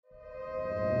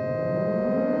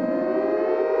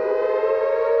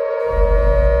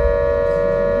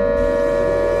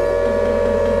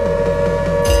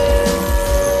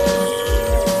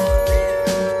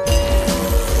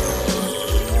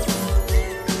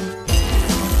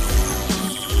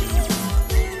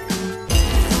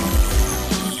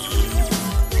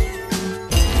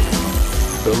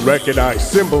recognized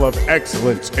symbol of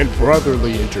excellence and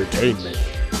brotherly entertainment.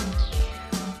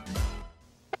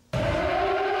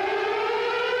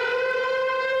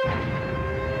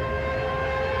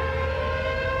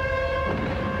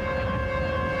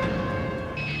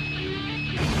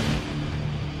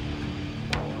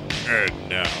 And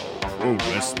now, Pro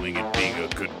Wrestling and Being a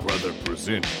Good Brother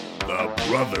present The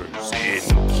Brothers in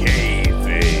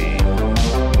Kayfabe.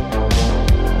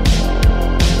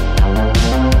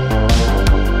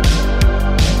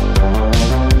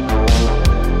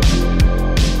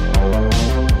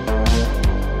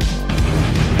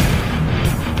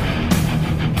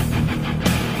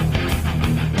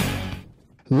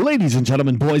 Ladies and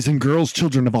gentlemen, boys and girls,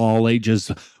 children of all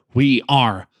ages, we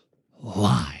are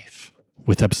live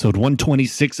with episode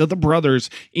 126 of The Brothers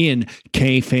in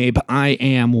Kayfabe. I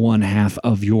am one half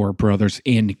of your Brothers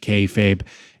in Kayfabe,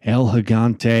 El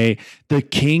Gigante, the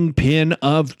kingpin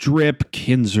of drip,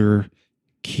 Kinzer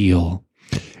Keel.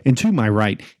 And to my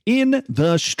right, in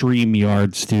the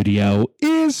StreamYard studio,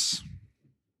 is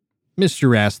Mr.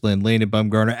 Rasslin, Landon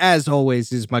Bumgarner. As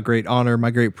always, is my great honor,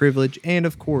 my great privilege, and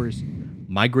of course,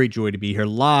 my great joy to be here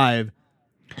live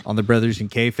on the Brothers in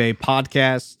Kayfabe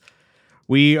podcast.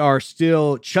 We are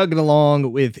still chugging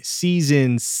along with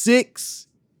season 6.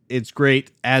 It's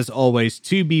great, as always,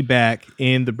 to be back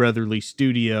in the brotherly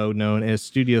studio known as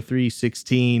Studio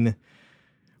 316.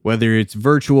 Whether it's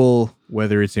virtual,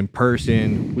 whether it's in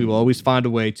person, we will always find a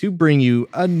way to bring you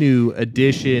a new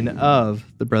edition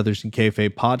of the Brothers in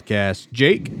Kayfabe podcast.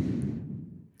 Jake,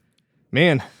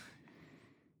 man,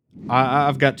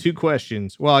 I've got two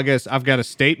questions. Well, I guess I've got a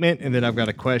statement and then I've got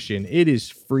a question. It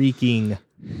is freaking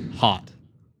hot.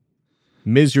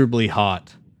 Miserably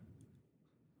hot.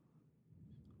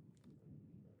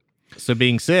 So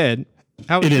being said,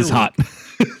 how it is hot.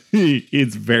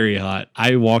 It's very hot.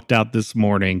 I walked out this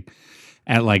morning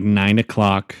at like 9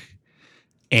 o'clock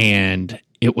and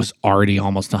it was already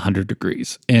almost 100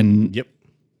 degrees. And Yep.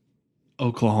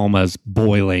 Oklahoma's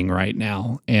boiling right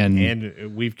now.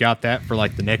 And we've got that for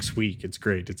like the next week. It's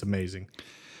great. It's amazing.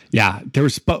 Yeah. There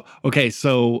was okay,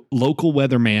 so local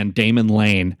weatherman Damon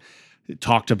Lane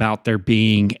talked about there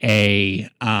being a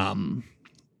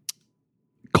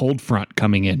cold front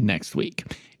coming in next week.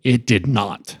 It did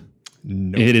not.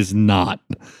 No. It is not.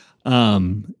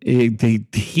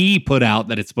 He put out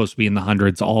that it's supposed to be in the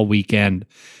hundreds all weekend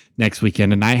next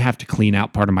weekend, and I have to clean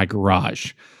out part of my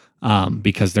garage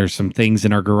because there's some things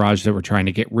in our garage that we're trying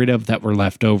to get rid of that were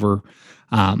left over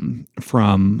from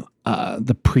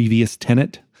the previous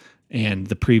tenant and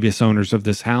the previous owners of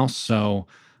this house. So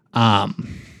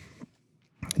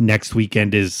next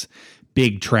weekend is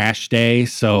big trash day,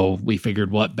 so we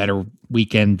figured what better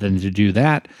weekend than to do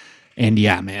that. And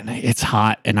yeah, man, it's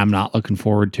hot and I'm not looking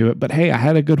forward to it. But hey, I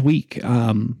had a good week.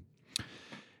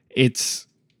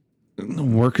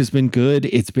 Work has been good.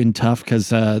 It's been tough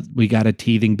because we got a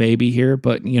teething baby here,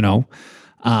 but you know,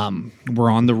 we're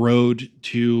on the road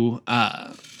to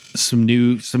some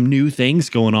new things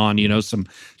going on. You know, some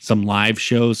live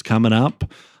shows coming up.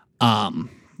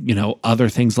 You know, other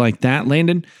things like that.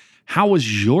 Landon, how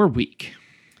was your week?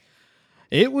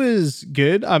 It was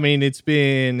good. I mean, it's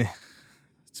been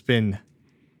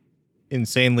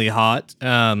insanely hot.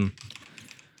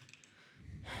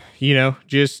 You know,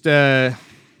 just a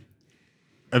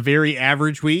very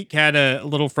average week. Had a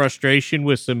little frustration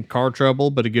with some car trouble,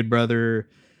 but a good brother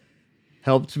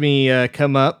helped me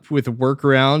come up with a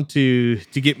workaround to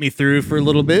get me through for a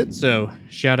little bit. So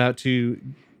shout out to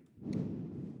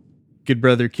good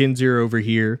brother Kinzer over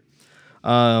here.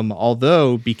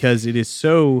 Although, because it is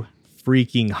so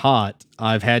freaking hot,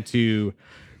 I've had to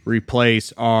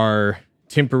replace our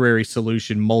temporary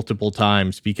solution multiple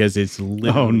times because it's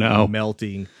literally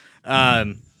melting.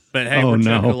 But hey, we're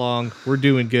chugging along. We're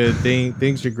doing good.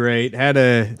 Things are great. Had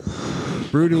a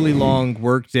brutally long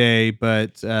work day,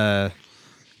 but it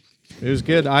was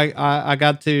good. I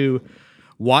got to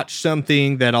watch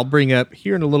something that I'll bring up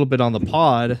here in a little bit on the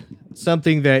pod.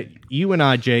 Something that you and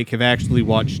I, Jake, have actually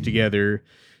watched together.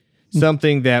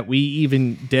 Something that we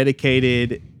even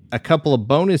dedicated a couple of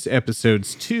bonus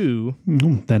episodes to.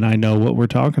 Then I know what we're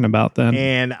talking about then.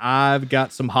 And I've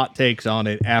got some hot takes on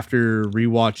it after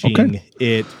rewatching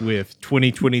it with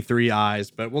 2023 eyes,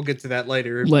 but we'll get to that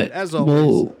later. As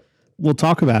always, we'll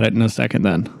talk about it in a second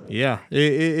then. Yeah,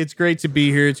 it's great to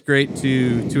be here. It's great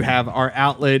to have our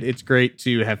outlet. It's great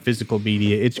to have physical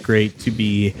media. It's great to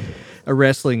be a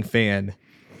wrestling fan.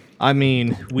 I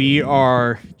mean, we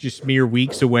are just mere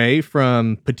weeks away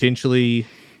from potentially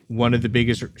one of the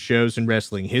biggest shows in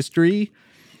wrestling history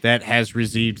that has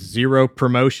received zero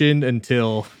promotion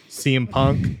until CM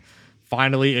Punk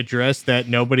finally addressed that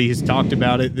nobody has talked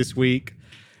about it this week.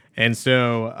 And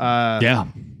so, Yeah.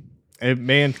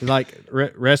 man, like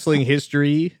wrestling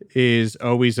history is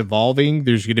always evolving.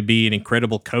 There's going to be an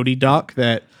incredible Cody doc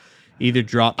that either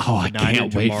drops Oh, I tonight or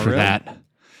can't wait for tomorrow. that.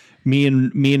 Me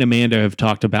and Amanda have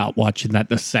talked about watching that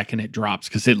the second it drops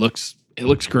because it looks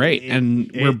great,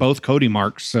 and we're both Cody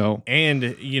marks. So,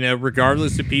 and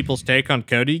regardless of people's take on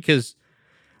Cody, because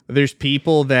there's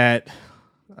people that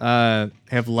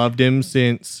have loved him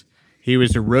since he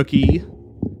was a rookie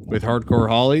with Hardcore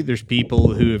Holly. There's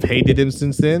people who have hated him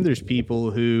since then. There's people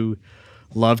who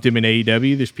loved him in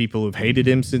AEW. There's people who've hated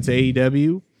him since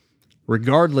AEW.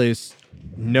 Regardless,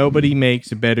 nobody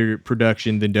makes a better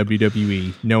production than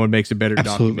WWE. No one makes a better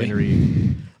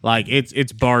documentary. Like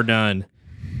it's bar none.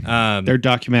 Their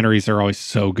documentaries are always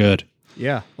so good.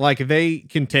 Yeah, like they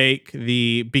can take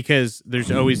because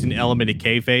there's always an element of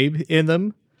kayfabe in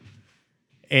them,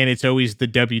 and it's always the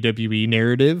WWE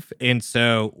narrative. And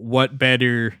so, what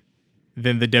better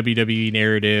than the WWE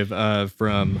narrative of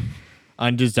from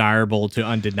undesirable to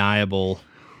undeniable?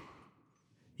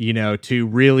 To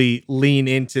really lean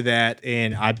into that.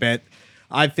 And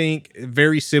I think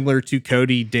very similar to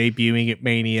Cody debuting at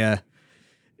Mania,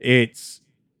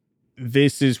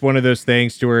 this is one of those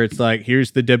things to where it's like,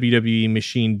 here's the WWE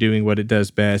machine doing what it does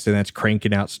best, and that's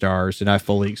cranking out stars. And I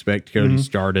fully expect Cody's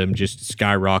stardom just to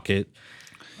skyrocket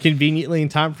conveniently in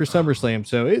time for SummerSlam.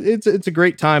 So it's a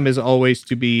great time, as always,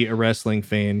 to be a wrestling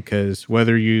fan, because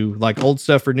whether you like old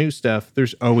stuff or new stuff,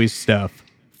 there's always stuff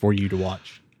for you to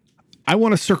watch. I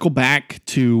want to circle back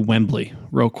to Wembley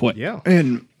real quick. Yeah.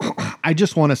 And I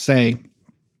just want to say,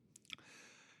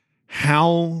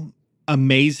 how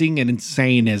amazing and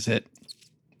insane is it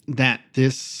that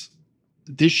this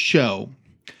show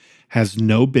has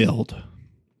no build,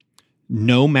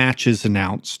 no matches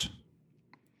announced.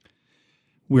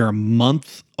 We're a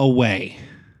month away,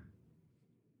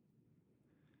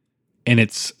 and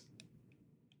it's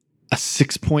a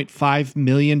 $6.5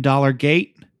 million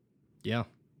gate. Yeah.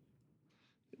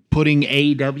 Putting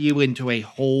AEW into a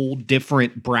whole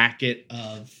different bracket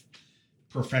of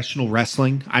professional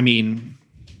wrestling. I mean,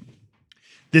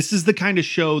 this is the kind of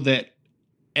show that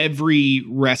every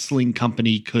wrestling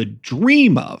company could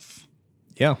dream of.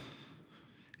 Yeah.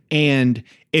 And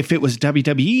if it was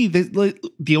WWE,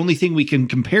 the only thing we can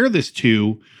compare this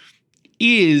to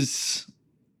is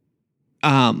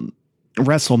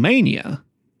WrestleMania.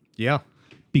 Yeah.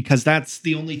 Because that's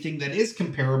the only thing that is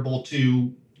comparable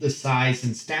to the size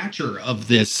and stature of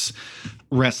this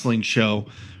wrestling show.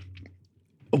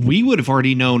 We would have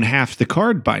already known half the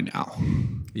card by now.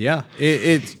 Yeah,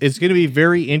 it's going to be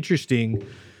very interesting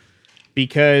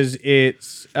because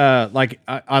it's like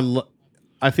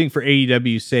I think for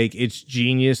AEW's sake, it's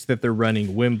genius that they're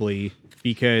running Wembley,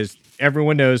 because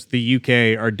everyone knows the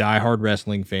UK are diehard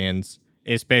wrestling fans,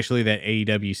 especially that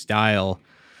AEW style.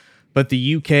 But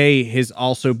the UK has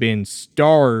also been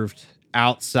starved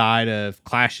outside of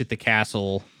Clash at the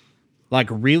Castle. Like,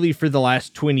 really, for the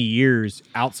last 20 years,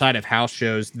 outside of house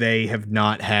shows, they have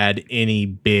not had any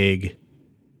big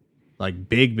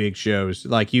shows.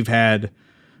 Like, you've had,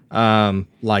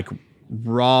 like,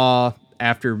 Raw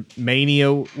after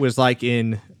Mania was, like,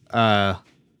 in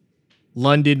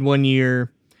London one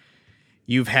year.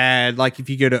 You've had, like, if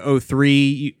you go to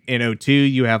 03 and 02,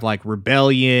 you have, like,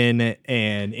 Rebellion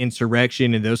and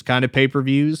Insurrection and those kind of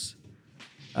pay-per-views.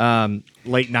 Late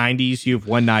 90s, you have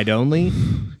One Night Only.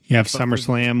 You have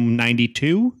SummerSlam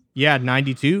 92? Yeah,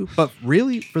 92. But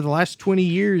really, for the last 20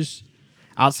 years,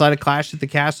 outside of Clash at the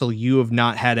Castle, you have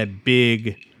not had a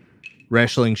big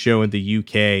wrestling show in the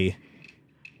UK.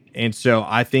 And so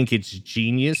I think it's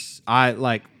genius. I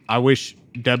wish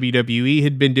WWE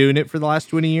had been doing it for the last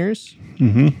 20 years.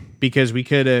 Mm-hmm. Because we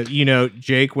could have,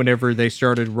 Jake, whenever they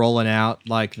started rolling out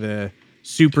like the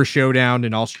Super Showdown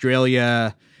in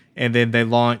Australia, and then they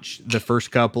launched the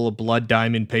first couple of Blood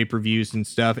Diamond pay-per-views and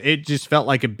stuff, it just felt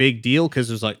like a big deal, because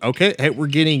it was like, okay, hey, we're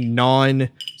getting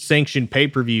non-sanctioned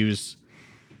pay-per-views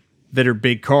that are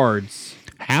big cards.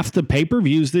 Half the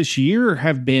pay-per-views this year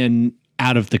have been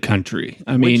out of the country.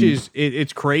 Which is,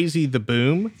 it's crazy, the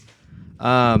boom.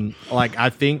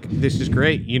 I think this is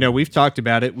great. We've talked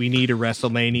about it. We need a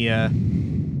WrestleMania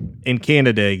in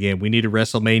Canada again. We need a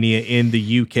WrestleMania in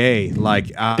the UK.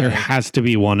 There has to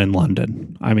be one in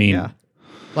London. Yeah.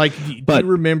 Do you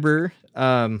remember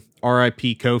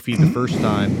R.I.P. Kofi the first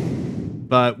time?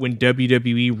 But when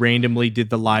WWE randomly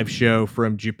did the live show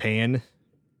from Japan,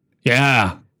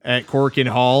 at Corkin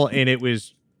Hall, and it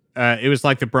was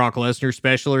like the Brock Lesnar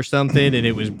special or something, and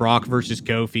it was Brock versus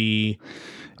Kofi.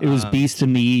 It was Beast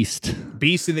in the East.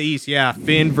 Beast in the East, yeah.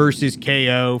 Finn versus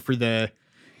KO for the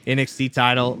NXT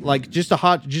title. Like,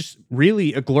 just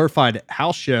really a glorified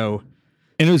house show.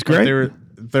 And it was Like great.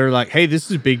 they're like, hey, this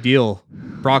is a big deal.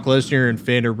 Brock Lesnar and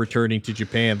Finn are returning to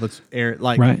Japan. Let's air it.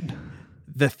 Like Right.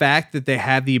 the fact that they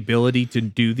have the ability to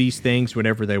do these things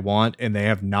whenever they want and they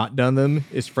have not done them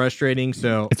is frustrating.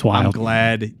 So It's wild. I'm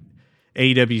glad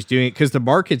AEW's doing it because the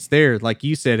market's there. Like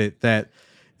you said it, that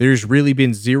there's really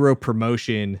been zero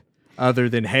promotion other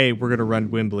than, hey, we're going to run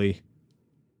Wembley.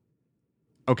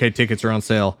 Okay, tickets are on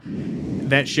sale.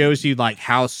 That shows you like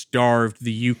how starved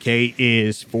the UK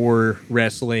is for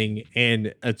wrestling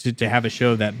and to have a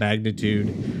show of that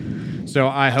magnitude. So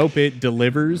I hope it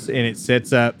delivers and it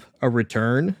sets up a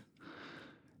return.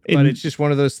 But it's just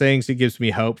one of those things that gives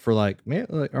me hope for like, man,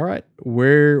 like, all right,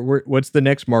 what's the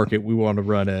next market we want to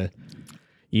run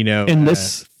And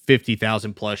this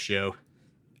 50,000 plus show?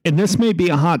 And this may be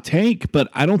a hot take, but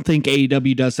I don't think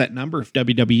AEW does that number if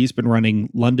WWE's been running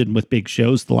London with big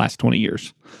shows the last 20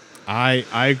 years. I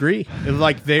agree.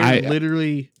 Like they're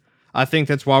literally, I think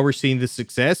that's why we're seeing the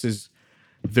success is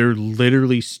they're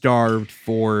literally starved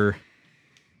for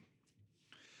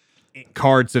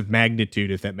cards of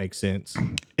magnitude, if that makes sense.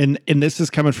 And this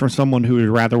is coming from someone who would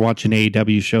rather watch an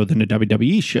AEW show than a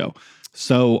WWE show.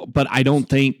 So, but I don't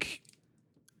think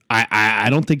I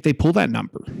don't think they pull that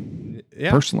number.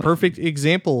 Yeah, personally. Perfect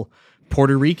example.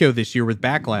 Puerto Rico this year with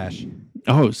Backlash.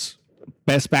 Oh, it's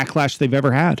best Backlash they've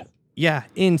ever had. Yeah,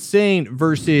 insane.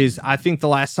 Versus, I think the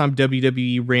last time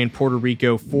WWE ran Puerto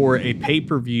Rico for a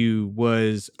pay-per-view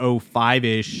was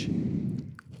 05-ish.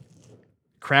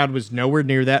 Crowd was nowhere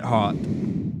near that hot.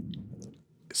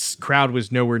 Crowd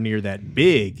was nowhere near that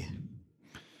big.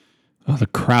 Oh, the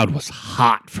crowd was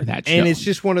hot for that show. And it's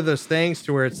just one of those things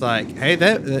to where it's like, hey,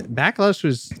 that Backlash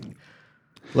was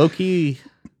low-key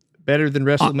better than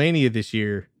WrestleMania this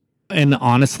year. And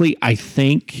honestly, I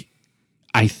think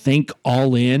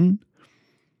All In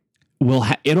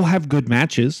it'll have good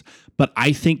matches, but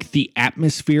I think the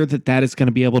atmosphere that is going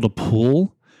to be able to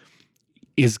pull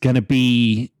is going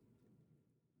to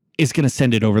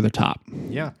send it over the top.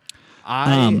 Yeah.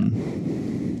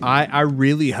 I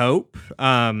really hope,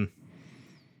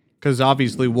 because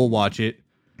obviously we'll watch it.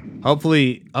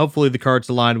 Hopefully the cards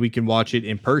align. We can watch it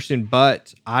in person,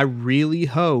 but I really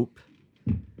hope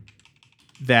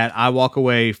that I walk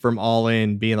away from All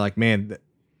In being like, man,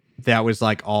 that was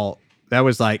like All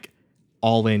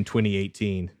In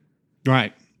 2018.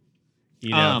 Right. You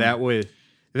know, that was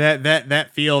that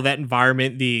feel, that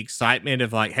environment, the excitement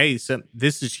of like, hey,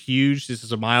 this is huge. This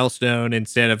is a milestone,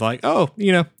 instead of like, oh,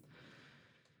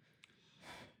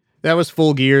 that was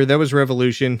Full Gear. That was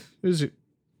Revolution. This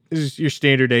is your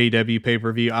standard AEW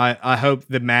pay-per-view. I hope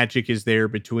the magic is there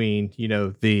between,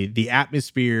 the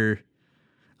atmosphere.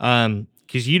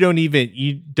 Because you don't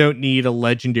need a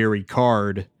legendary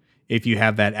card if you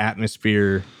have that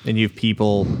atmosphere and you have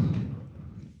people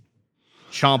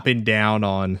chomping down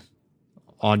on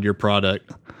your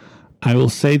product. I will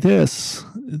say this,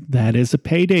 that is a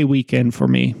payday weekend for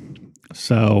me.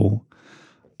 So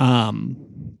I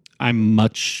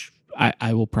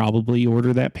will probably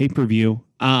order that pay-per-view.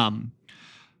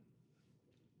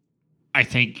 I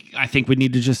think we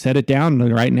need to just set it down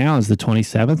right now as the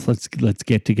 27th. Let's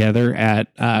get together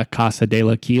at Casa de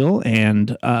la Quille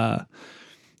and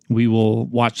we will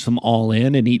watch some All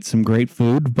In and eat some great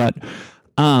food. But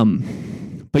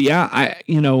yeah,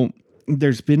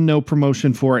 there's been no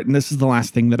promotion for it, and this is the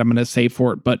last thing that I'm going to say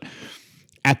for it. But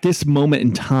at this moment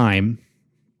in time,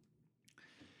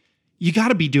 you got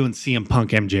to be doing CM Punk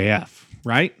MJF,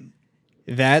 right?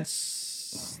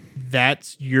 That's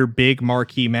your big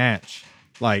marquee match.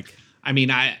 Like, I mean,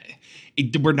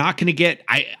 we're not going to get.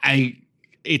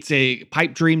 It's a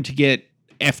pipe dream to get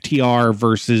FTR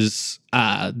versus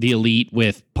the Elite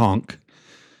with Punk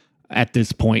at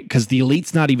this point, because the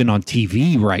Elite's not even on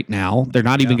TV right now. They're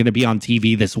not even going to be on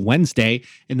TV this Wednesday,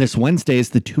 and this Wednesday is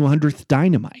the 200th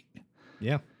Dynamite.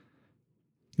 Yeah.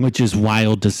 Which is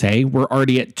wild to say. We're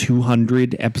already at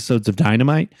 200 episodes of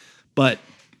Dynamite, but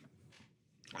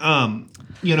I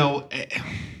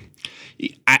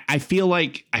feel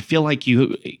like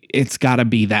it's got to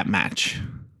be that match.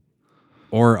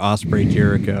 Or Ospreay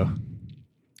Jericho.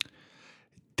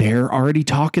 They're already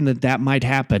talking that might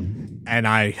happen. And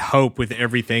I hope with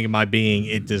everything in my being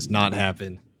it does not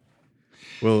happen.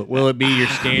 Will it be your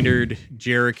standard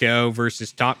Jericho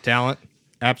versus top talent?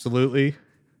 Absolutely.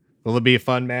 Will it be a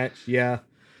fun match? Yeah.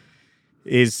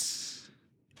 Is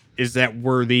that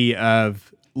worthy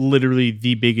of literally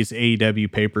the biggest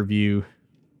AEW pay-per-view?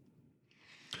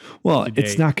 Well,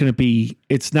 it's not going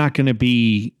to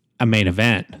be a main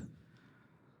event.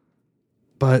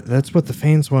 But that's what the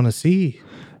fans want to see.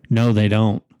 No, they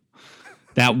don't.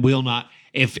 That will not.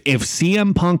 If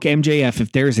CM Punk MJF,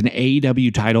 if there's an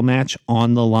AEW title match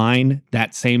on the line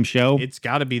that same show, It's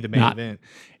got to be the main event.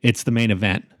 It's the main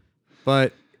event.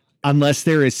 But unless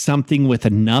there is something with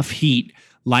enough heat,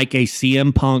 like a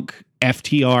CM Punk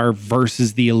FTR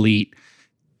versus the Elite,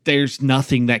 there's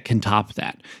nothing that can top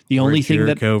that. The only thing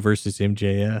that Jericho versus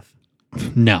MJF.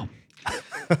 No.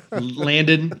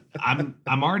 Landon,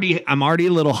 I'm already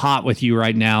a little hot with you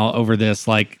right now over this.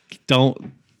 Like,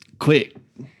 don't quit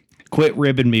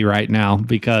ribbing me right now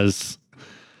because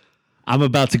I'm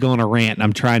about to go on a rant. And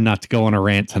I'm trying not to go on a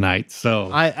rant tonight. So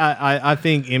I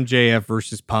think MJF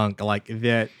versus Punk, like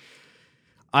that.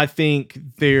 I think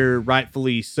there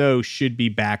rightfully so should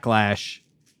be Backlash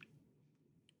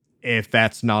if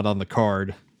that's not on the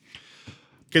card,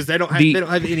 because they don't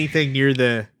have anything near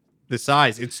the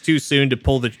size. It's too soon to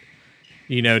pull the,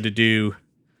 to do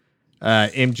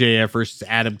MJF versus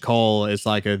Adam Cole as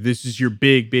like this is your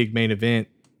big main event.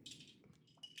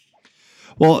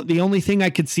 Well, the only thing I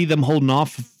could see them holding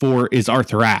off for is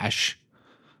Arthur Ashe.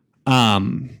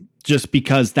 Just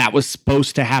because that was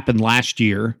supposed to happen last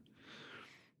year.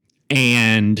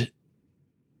 And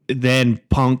then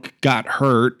Punk got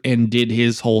hurt and did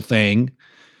his whole thing.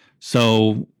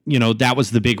 So, that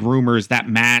was the big rumors that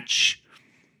match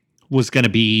was going to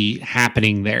be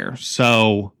happening there.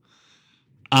 So,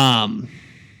 this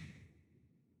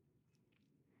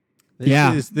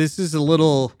is a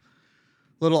little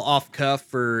off cuff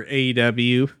for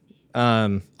AEW.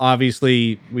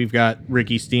 Obviously we've got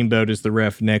Ricky Steamboat as the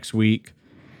ref next week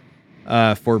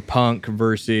for Punk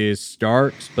versus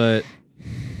Starks, but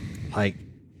like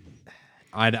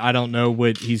I don't know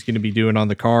what he's going to be doing on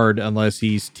the card unless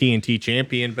he's TNT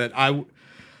champion, but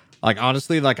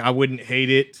honestly, I wouldn't hate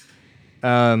it.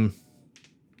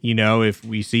 If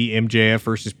we see MJF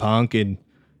versus Punk and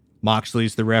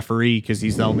Moxley's the referee because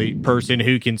he's the only person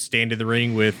who can stand in the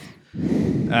ring with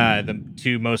the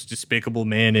two most despicable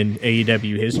men in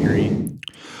AEW history.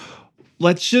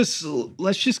 Let's just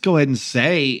go ahead and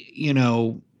say,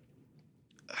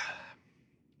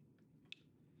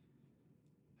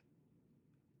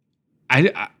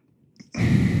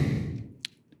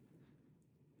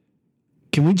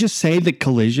 can we just say that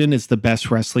Collision is the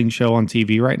best wrestling show on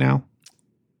TV right now?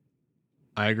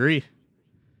 I agree.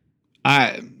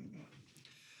 I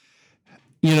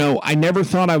never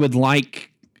thought I would like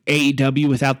AEW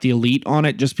without the Elite on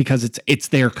it, just because it's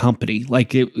their company.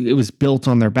 Like it was built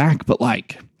on their back, but I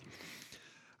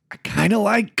kind of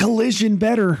like Collision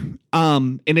better.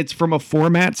 And it's from a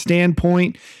format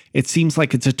standpoint. It seems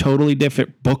like it's a totally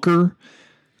different booker.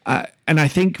 And I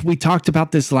think we talked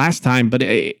about this last time, but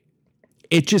it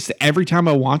just, every time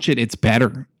I watch it, it's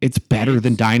better. It's better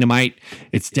than Dynamite.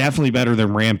 It's definitely better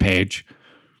than Rampage.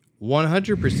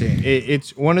 100%.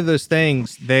 It's one of those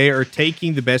things. They are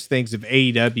taking the best things of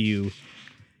AEW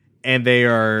and they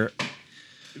are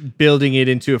building it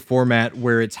into a format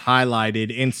where it's highlighted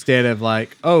instead of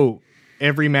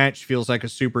every match feels like a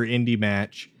super indie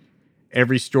match.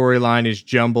 Every storyline is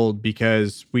jumbled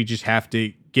because we just have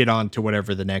to get on to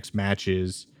whatever the next match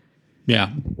is.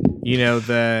 Yeah.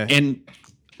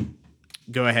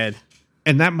 Go ahead.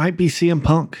 And that might be CM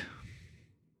Punk.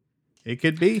 It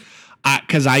could be.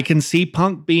 Because I can see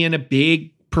Punk being a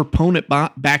big proponent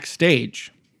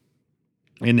backstage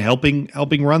and helping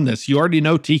run this. You already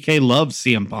know TK loves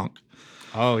CM Punk.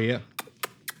 Oh, yeah.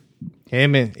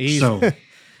 Him and is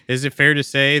it fair to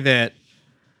say that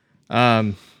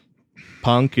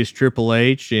Punk is Triple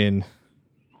H and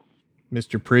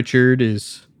Mr. Pritchard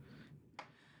he's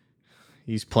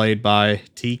played by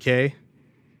TK?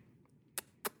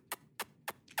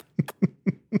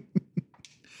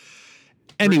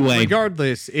 Anyway,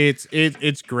 regardless,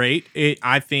 it's great.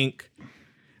 I think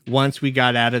once we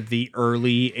got out of the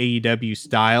early AEW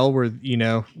style, where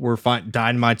we're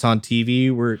Dynamite's on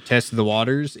TV, we're testing the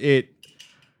waters.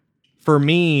 For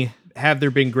me, have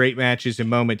there been great matches and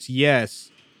moments?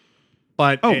 Yes,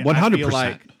 but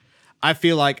 100%. I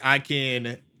feel like I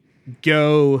can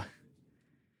go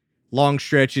long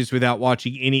stretches without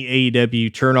watching any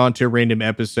AEW. Turn on to a random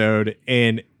episode,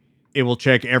 and it will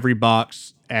check every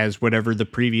box as whatever the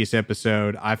previous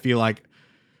episode. I feel like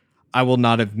I will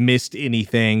not have missed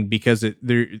anything because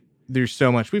there's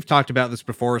so much. We've talked about this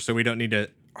before, so we don't need to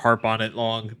harp on it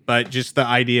long. But just the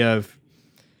idea of,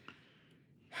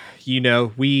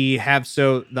 the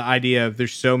idea of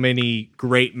there's so many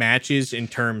great matches in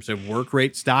terms of work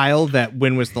rate style that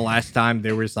when was the last time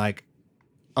there was a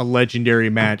legendary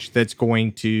match that's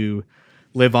going to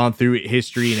live on through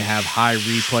history and have high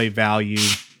replay value?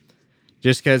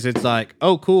 Just because it's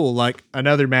oh, cool,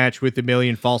 another match with a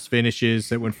million false finishes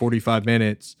that went 45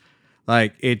 minutes.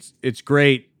 It's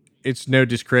great it's no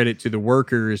discredit to the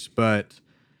workers, but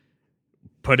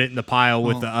put it in the pile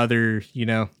with the other,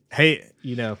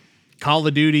 Call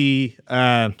of Duty,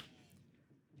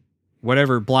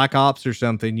 whatever, Black Ops or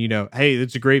something, hey,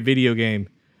 it's a great video game.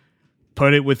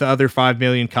 Put it with the other 5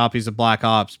 million copies of Black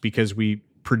Ops because we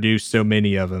produce so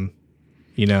many of them,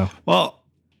 Well,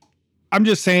 I'm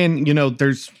just saying,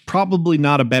 there's probably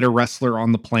not a better wrestler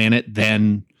on the planet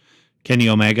than Kenny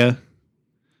Omega.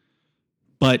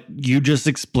 But you just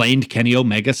explained Kenny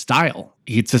Omega's style.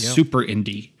 It's a super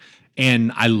indie.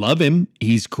 And I love him.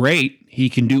 He's great. He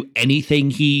can do anything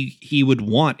he would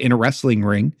want in a wrestling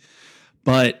ring.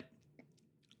 But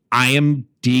I am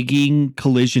digging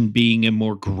Collision being a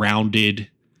more grounded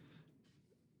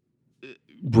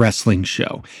wrestling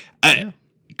show.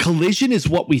 Collision is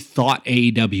what we thought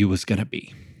AEW was going to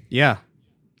be. Yeah.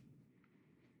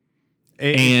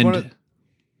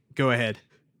 Go ahead.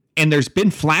 And there's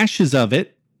been flashes of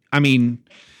it. I mean,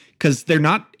 because they're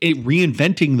not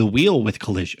reinventing the wheel with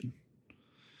Collision.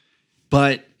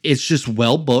 But it's just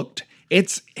well booked.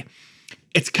 It's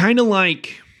kind of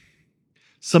like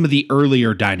some of the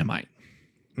earlier Dynamite.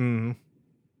 Mm-hmm.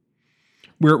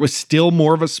 Where it was still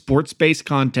more of a sports-based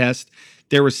contest.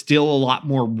 There was still a lot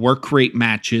more work rate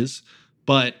matches.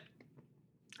 But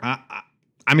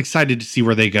I'm excited to see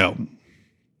where they go.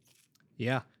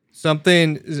 Yeah.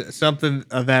 Something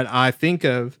that I think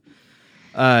of.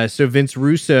 So Vince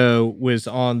Russo was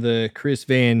on the Chris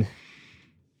Van...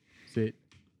 Is it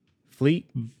Fleet?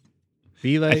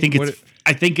 I think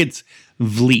it's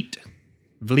Vleet.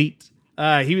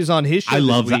 He was on his show. I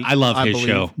love that. I love his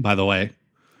show, by the way.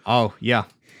 Oh yeah,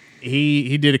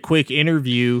 he did a quick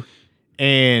interview,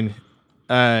 and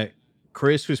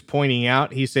Chris was pointing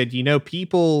out. He said,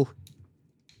 people,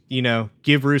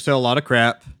 give Russo a lot of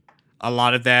crap. A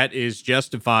lot of that is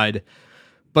justified,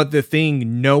 but the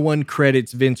thing no one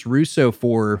credits Vince Russo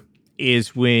for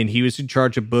is when he was in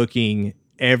charge of booking.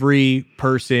 Every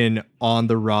person on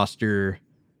the roster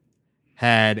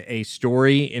had a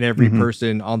story, and every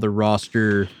person on the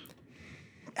roster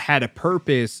had a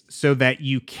purpose, so that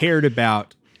you cared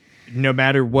about, no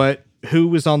matter who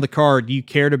was on the card, you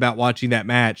cared about watching that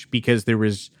match because there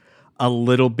was a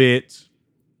little bit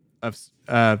of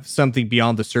something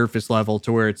beyond the surface level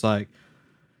to where it's like,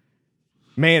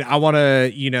 man, I want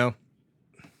to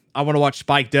watch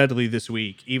Spike Dudley this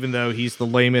week, even though he's the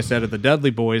lamest out of the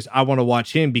Dudley boys. I want to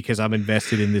watch him because I'm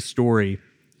invested in this story.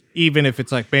 Even if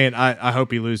it's like, man, I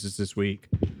hope he loses this week.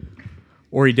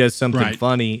 Or he does something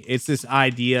funny. It's this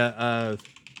idea of,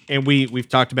 and we've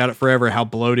talked about it forever, how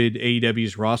bloated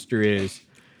AEW's roster is.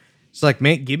 It's like,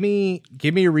 man, give me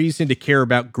a reason to care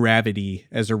about Gravity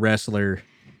as a wrestler.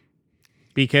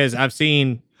 Because I've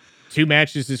seen 2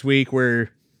 matches this week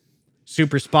where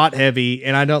super spot heavy,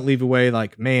 and I don't leave away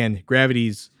like, man,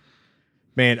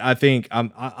 I think I'm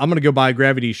going to go buy a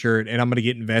Gravity shirt and I'm going to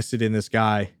get invested in this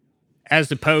guy. As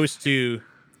opposed to,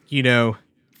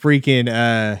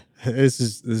 freaking, this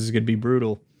is going to be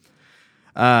brutal.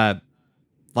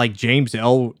 Like James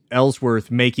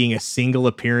Ellsworth making a single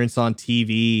appearance on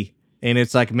TV. And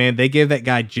it's like, man, they gave that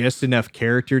guy just enough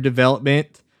character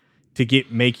development to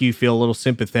make you feel a little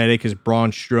sympathetic as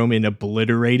Braun Strowman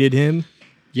obliterated him.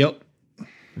 Yep.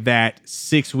 That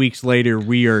 6 weeks later,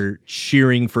 we are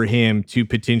cheering for him to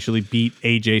potentially beat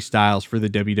AJ Styles for the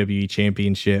WWE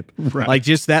Championship. Right. Like,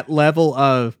 just that level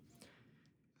of,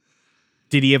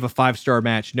 did he have a 5-star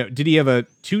match? No. Did he have a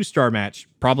 2-star match?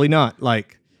 Probably not.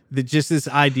 Like, just this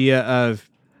idea of,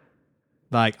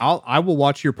 like, I will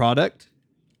watch your product.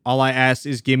 All I ask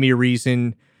is give me a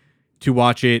reason to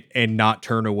watch it and not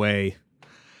turn away.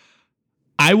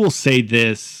 I will say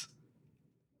this.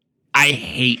 I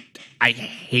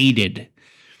hated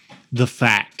the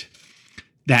fact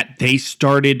that they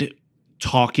started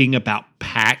talking about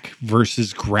PAC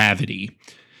versus Gravity.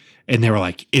 And they were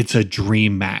like, it's a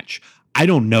dream match. I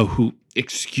don't know who,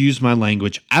 excuse my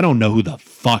language, I don't know who the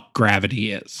fuck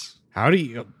Gravity is.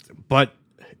 But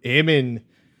him and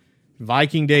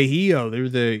Viking Dehio, they're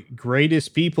the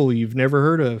greatest people you've never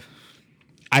heard of.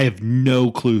 I have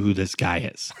no clue who this guy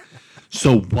is.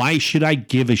 So why should I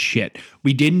give a shit?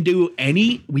 We didn't do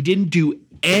any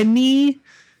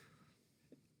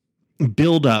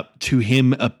build up to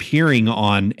him appearing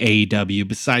on AEW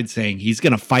besides saying he's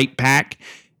going to fight PAC.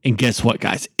 And guess what,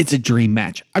 guys? It's a dream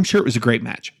match. I'm sure it was a great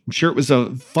match. I'm sure it was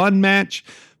a fun match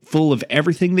full of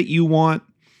everything that you want.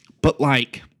 But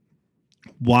like,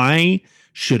 why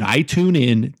should I tune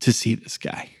in to see this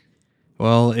guy?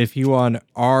 Well, if you on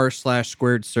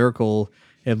r/squared circle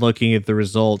and looking at the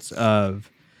results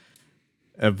of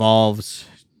Evolve's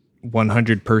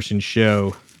 100-person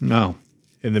show. No.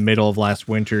 in the middle of last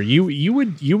winter, you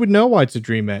would know why it's a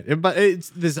dream match. But it's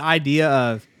this idea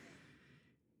of,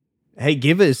 hey,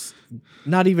 give us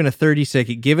not even a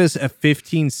 30-second, give us a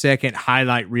 15-second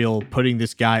highlight reel putting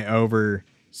this guy over,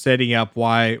 setting up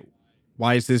why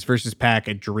is this versus Pac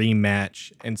a dream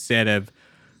match instead of,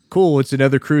 cool, it's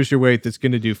another cruiserweight that's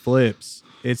going to do flips.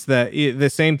 It's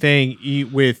the same thing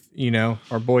with,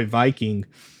 our boy Viking.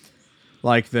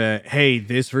 Like hey,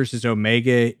 this versus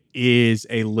Omega is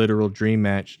a literal dream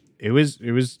match. It was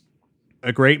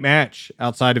a great match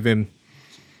outside of him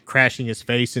crashing his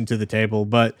face into the table.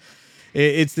 But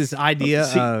it's this idea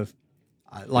of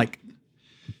like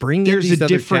bringing these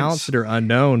other talents that are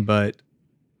unknown, but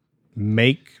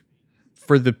make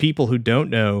for the people who don't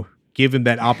know, give them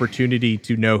that opportunity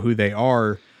to know who they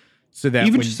are, so that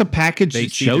even just a package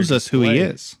that shows us who he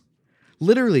is.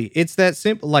 Literally, it's that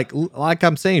simple. Like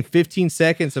I'm saying, 15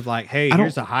 seconds of like, hey,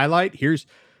 here's a highlight. Here's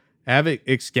have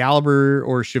Excalibur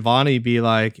or Shivani be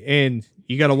like, and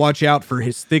you got to watch out for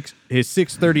his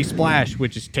 630 splash,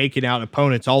 which is taking out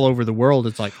opponents all over the world.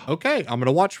 It's like, okay, I'm going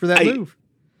to watch for that move.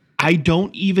 I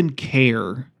don't even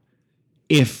care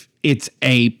if it's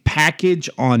a package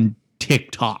on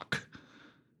TikTok.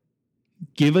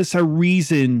 Give us a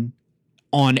reason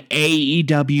on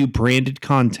AEW branded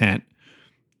content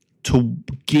to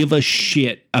give a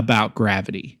shit about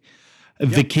Gravity. Yep.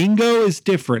 Vikingo is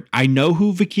different. I know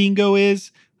who Vikingo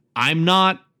is. I'm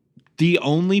not the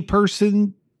only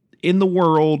person in the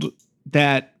world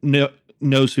that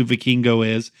knows who Vikingo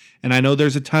is. And I know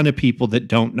there's a ton of people that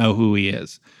don't know who he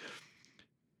is.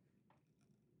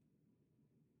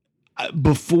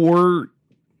 Before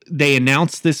they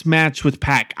announced this match with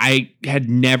Pac, I had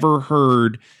never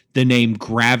heard the name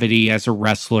Gravity as a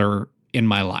wrestler in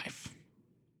my life.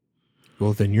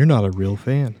 Well, then you're not a real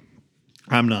fan.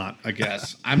 I'm not, I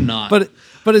guess. I'm not. But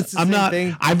it's the same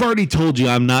thing. I've already told you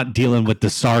I'm not dealing with the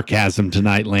sarcasm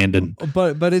tonight, Landon.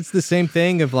 But it's the same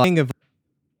thing of like,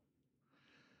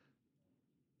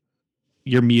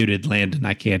 you're muted, Landon.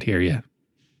 I can't hear you.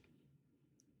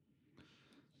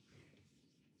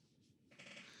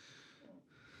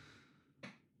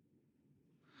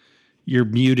 You're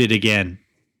muted again.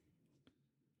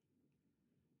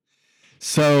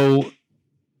 So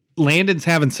Landon's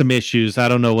having some issues. I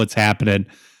don't know what's happening,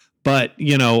 but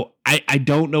I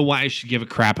don't know why I should give a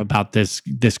crap about this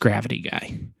Gravity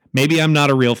guy. Maybe I'm not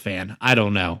a real fan. I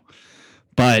don't know,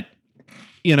 but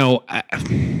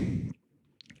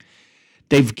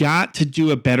they've got to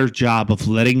do a better job of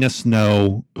letting us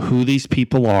know who these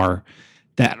people are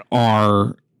that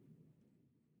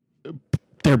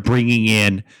they're bringing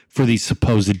in for these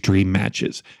supposed dream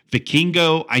matches.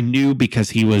 Vikingo, I knew because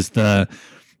he was the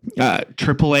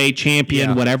AAA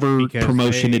champion, whatever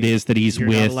promotion it is that he's with.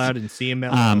 Not allowed in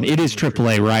CMLL. It is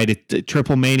AAA, right?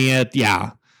 Triple Mania,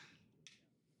 yeah.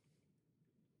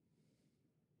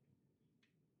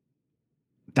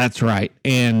 That's right.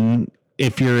 And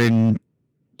if you're in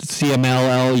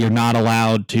CMLL, you're not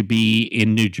allowed to be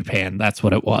in New Japan. That's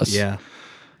what it was. Yeah.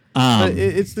 But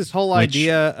it's this whole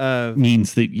idea of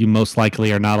means that you most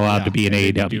likely are not allowed to be in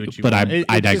AEW. But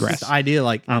I digress. This idea,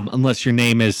 like unless your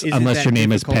name is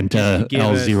Penta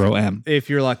L0M. If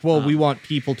you're like, well, we want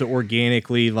people to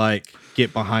organically like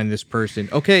get behind this person.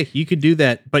 Okay, you could do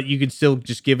that, but you could still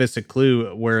just give us a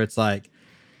clue where it's like,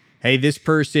 hey, this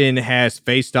person has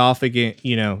faced off against.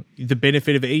 The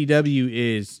benefit of AEW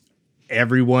is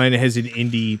everyone has an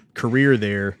indie career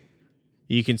there.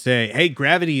 You can say, hey,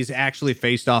 Gravity has actually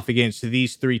faced off against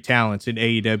these three talents in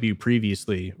AEW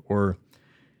previously. Or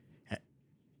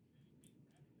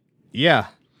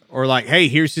like, hey,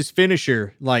 here's his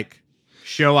finisher. Like,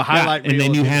 show a highlight reel. And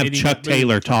then you have Chuck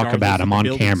Taylor talk about him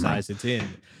on camera. It's in.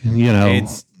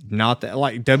 It's not that,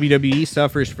 like, WWE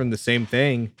suffers from the same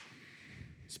thing.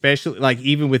 Especially, like,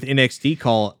 even with NXT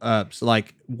call-ups.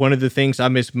 Like, one of the things I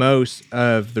miss most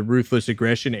of the Ruthless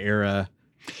Aggression era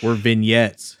were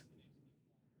vignettes.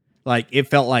 Like, it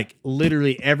felt like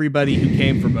literally everybody who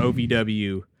came from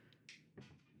OVW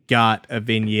got a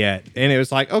vignette. And it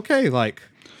was like, okay, like,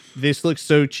 this looks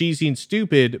so cheesy and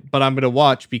stupid, but I'm going to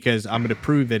watch because I'm going to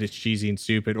prove that it's cheesy and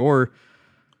stupid. Or,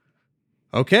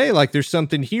 okay, like, there's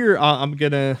something here I'm going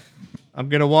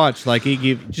to watch. Like,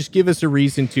 just give us a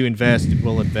reason to invest and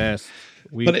we'll invest.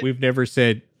 We've never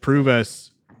said, prove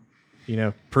us,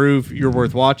 prove you're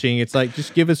worth watching. It's like,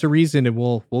 just give us a reason and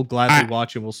we'll gladly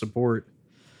watch and we'll support.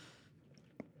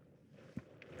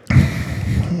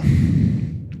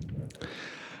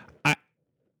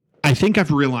 I think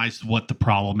I've realized what the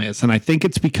problem is, and I think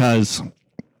it's because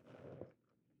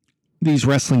these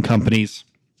wrestling companies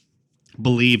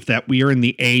believe that we are in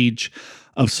the age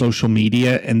of social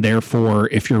media, and therefore,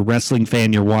 if you're a wrestling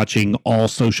fan, you're watching all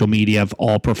social media of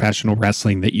all professional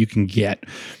wrestling that you can get.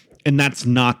 And that's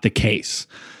not the case.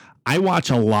 I watch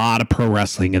a lot of pro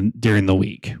wrestling during the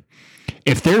week.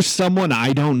 If there's someone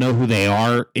I don't know who they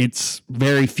are, it's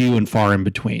very few and far in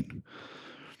between.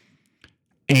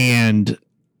 And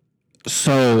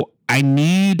so I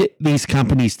need these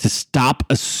companies to stop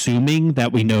assuming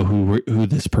that we know who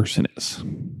this person is.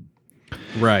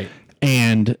 Right.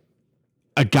 And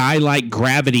a guy like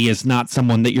Gravity is not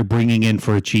someone that you're bringing in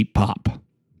for a cheap pop.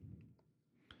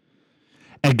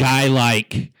 A guy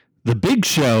like The Big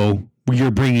Show, you're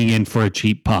bringing in for a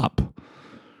cheap pop.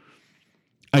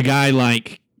 A guy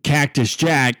like Cactus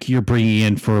Jack, you're bringing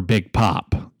in for a big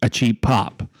pop, a cheap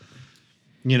pop.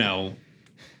 You know,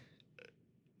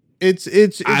 it's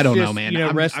I don't just, know, man. You know,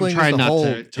 I'm wrestling trying as a not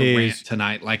whole to rant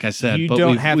tonight, like I said, you but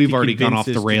don't have we've to already gone off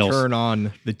convince the us to rails. turn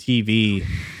on the TV.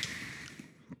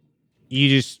 You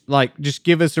just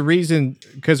give us a reason,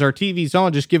 because our TV's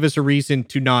on. Just give us a reason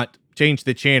to not change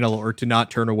the channel or to not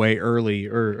turn away early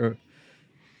or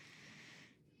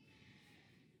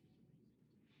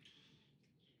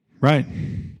Right.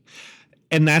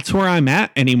 And that's where I'm at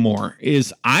anymore,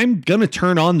 is I'm going to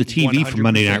turn on the TV for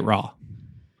Monday Night Raw.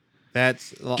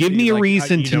 That's Give me a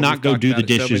reason to not we've go talked do about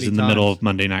the it so dishes many in the middle times. of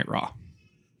Monday Night Raw.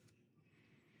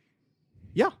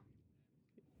 Yeah.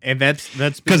 And that's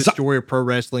been the story of pro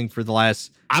wrestling for the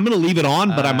last... I'm going to leave it on,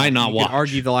 but I might not you watch. could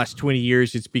argue the last 20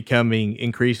 years it's becoming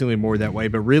increasingly more that way,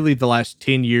 but really the last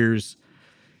 10 years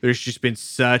there's just been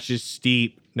such a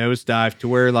steep nosedive to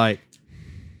where like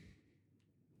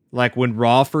when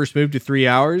Raw first moved to 3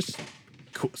 hours,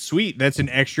 sweet, that's an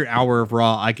extra hour of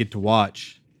Raw I get to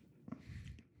watch.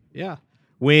 Yeah.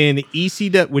 When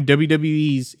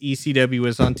WWE's ECW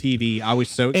was on TV, I was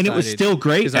so excited. And it was still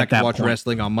great because I could watch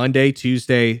wrestling on Monday,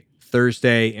 Tuesday,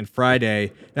 Thursday, and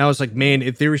Friday. And I was like, man,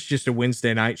 if there was just a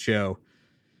Wednesday night show.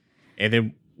 And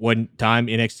then one time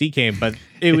NXT came, but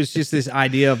it was just this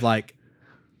idea of like,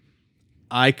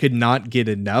 I could not get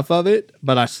enough of it,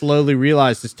 but I slowly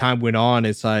realized as time went on,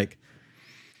 it's like,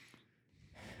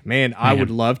 man, I would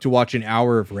love to watch an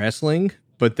hour of wrestling,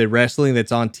 but the wrestling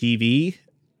that's on TV,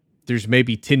 there's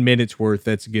maybe 10 minutes worth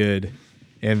that's good,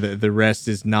 and the rest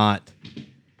is not.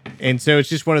 And so it's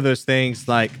just one of those things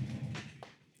like,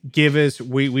 give us,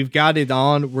 we've got it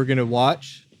on, we're going to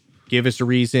watch, give us a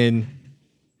reason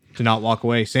to not walk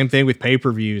away. Same thing with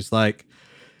pay-per-views. Like,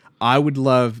 I would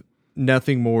love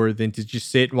nothing more than to just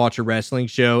sit and watch a wrestling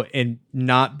show and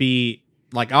not be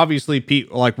like, obviously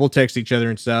people like we'll text each other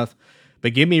and stuff,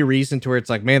 but give me a reason to where it's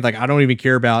like, man, like I don't even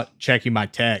care about checking my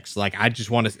text. Like I just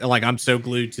want to, like, I'm so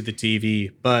glued to the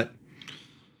TV, but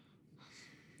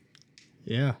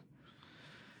yeah.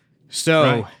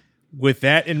 So with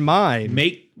that in mind,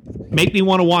 make me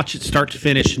want to watch it start to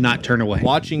finish and not turn away.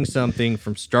 Watching something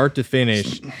from start to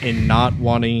finish and not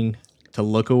wanting to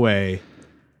look away.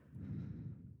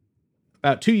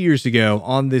 About 2 years ago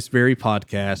on this very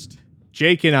podcast,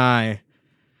 Jake and I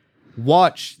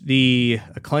watched the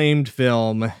acclaimed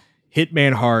film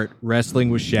Hitman Hart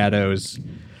Wrestling with Shadows.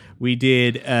 We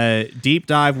did a deep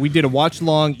dive. We did a watch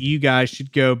along. You guys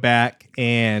should go back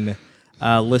and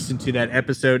listen to that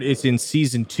episode. It's in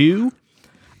season 2.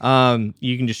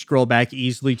 You can just scroll back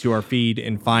easily to our feed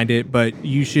and find it, but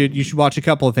you should watch a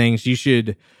couple of things. You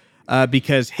should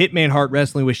because Hitman Hart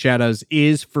Wrestling with Shadows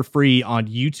is for free on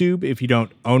YouTube if you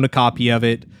don't own a copy of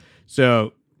it.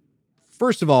 So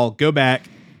first of all, go back,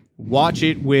 watch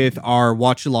it with our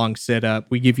watch along setup.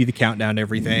 We give you the countdown,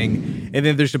 everything. And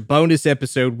then there's a bonus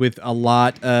episode with a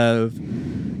lot of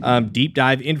deep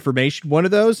dive information. One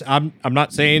of those, I'm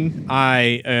not saying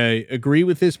I agree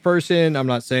with this person. I'm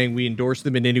not saying we endorse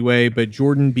them in any way, but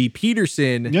Jordan B.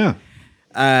 Peterson,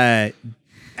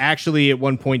 actually at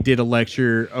one point did a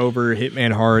lecture over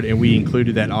Hitman Hart, and we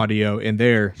included that audio in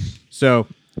there. So,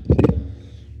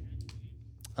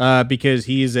 because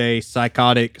he is a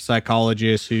psychotic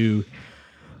psychologist who,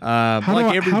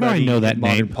 like everybody in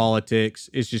modern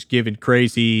politics, is just giving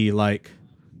crazy, like,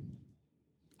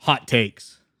 hot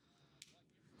takes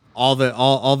all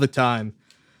the time.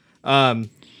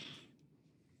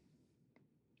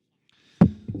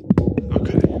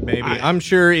 Maybe I'm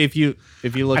sure if you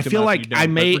look, I feel like I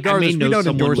may know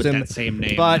someone with that same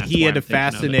name, but he had a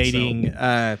fascinating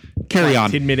carry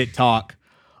on 10-minute talk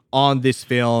on this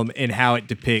film and how it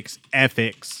depicts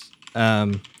ethics,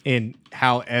 and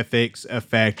how ethics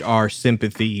affect our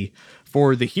sympathy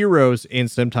for the heroes and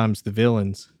sometimes the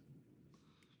villains.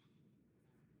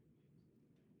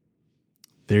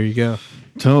 There you go.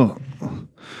 So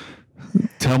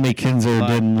Tell me Kinzer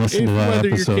didn't listen to that whether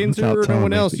episode. you're Kinzer or no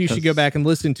one else, you should go back and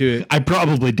listen to it. I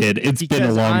probably did. It's been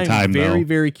a long time, I'm very, though.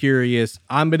 very curious.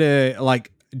 I'm going to,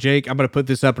 Jake, I'm going to put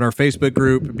this up in our Facebook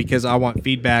group because I want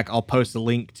feedback. I'll post a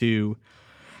link to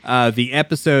the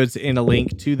episodes and a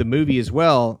link to the movie as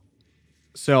well.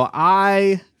 So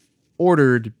I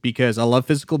ordered, because I love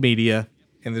physical media,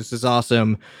 and this is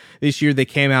awesome. This year they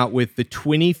came out with the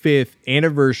 25th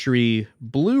anniversary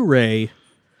Blu-ray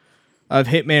of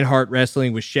Hitman Hart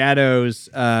Wrestling with shadows,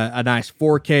 a nice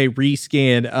 4K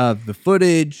rescan of the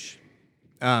footage,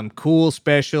 cool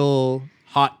special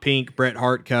hot pink Bret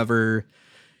Hart cover.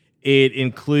 It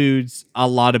includes a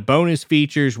lot of bonus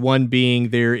features, one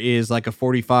being there is like a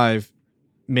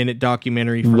 45-minute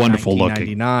documentary from Wonderful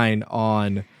 1999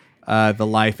 on the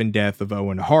life and death of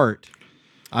Owen Hart.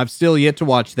 I've still yet to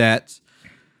watch that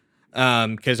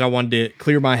because I wanted to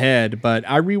clear my head, but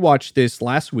I rewatched this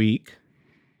last week.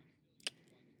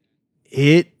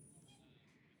 It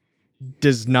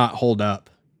does not hold up.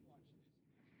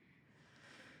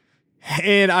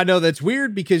 And I know that's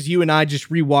weird because you and I just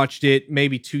rewatched it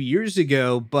maybe 2 years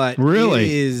ago, but really,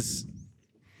 it is.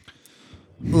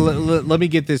 Let me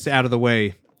get this out of the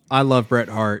way. I love Bret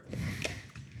Hart.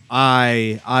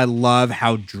 I love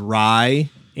how dry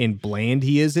and bland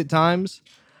he is at times.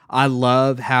 I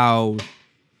love how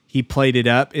he played it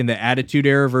up in the Attitude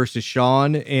Era versus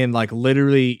Shawn, and like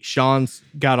literally Shawn's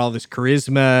got all this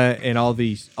charisma and all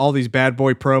these bad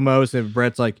boy promos, and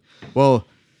Bret's like, well,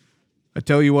 I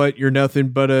tell you what, you're nothing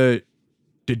but a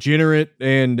degenerate,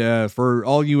 and for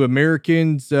all you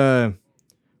Americans,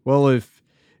 well, if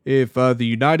the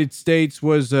United States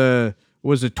was a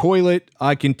toilet,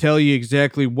 I can tell you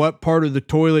exactly what part of the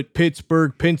toilet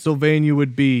Pittsburgh, Pennsylvania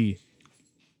would be.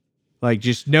 Like,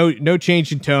 just no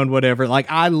change in tone, whatever. Like,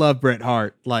 I love Bret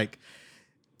Hart. Like,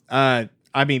 I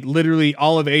mean, literally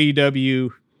all of AEW,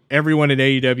 everyone in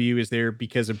AEW is there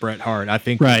because of Bret Hart. I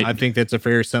think that's a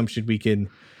fair assumption we can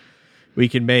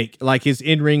make. Like, his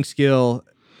in-ring skill,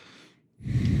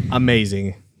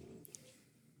 amazing.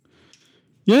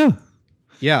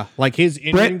 Yeah, like his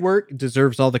in-ring work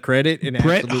deserves all the credit. And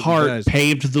Bret Hart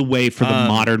paved the way for the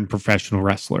modern professional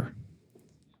wrestler.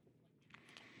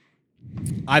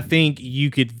 I think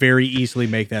you could very easily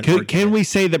make that argument. Can we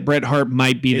say that Bret Hart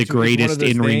might be the greatest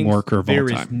in-ring worker of all time?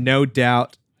 There is no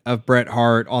doubt of Bret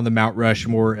Hart on the Mount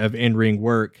Rushmore of in-ring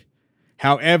work.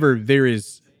 However, there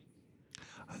is...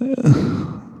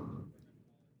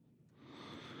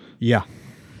 yeah.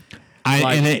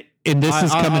 And this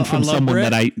is coming from someone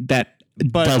Bret, that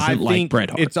doesn't like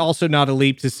Bret Hart. It's also not a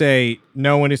leap to say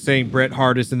no one is saying Bret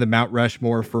Hart is in the Mount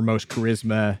Rushmore for most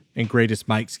charisma and greatest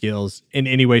mic skills in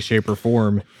any way, shape, or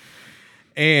form.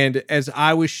 And as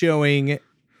I was showing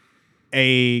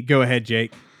go ahead,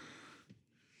 Jake.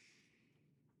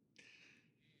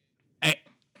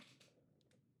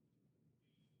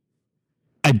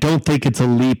 I don't think it's a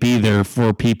leap either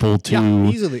for people to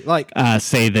easily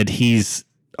say that he's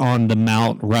on the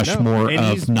Mount Rushmore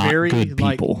of not good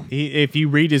people. If you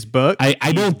read his book,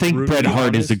 I don't think Bret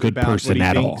Hart is a good person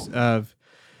at all. Of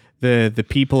the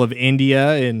people of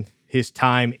India and his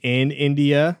time in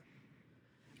India,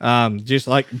 just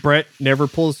like Bret never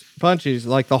pulls punches.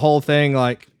 Like the whole thing,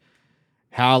 like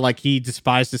how like he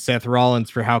despised Seth Rollins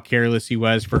for how careless he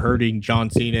was for hurting John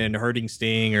Cena and hurting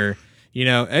Sting, or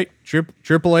hey,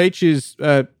 Triple H is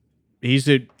he's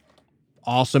an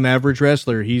awesome average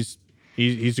wrestler. He's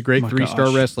a great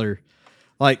 3-star wrestler.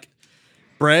 Like,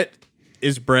 Bret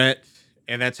is Bret,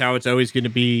 and that's how it's always going to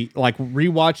be. Like,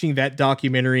 rewatching that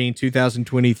documentary in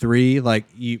 2023, like,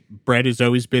 Bret has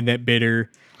always been that bitter.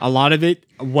 A lot of it,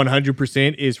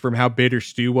 100%, is from how bitter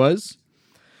Stu was.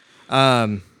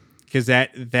 Because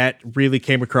that really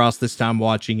came across this time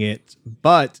watching it.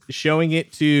 But showing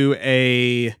it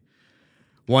to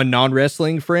one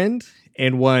non-wrestling friend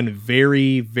and one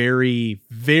very, very,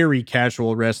 very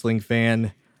casual wrestling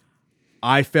fan,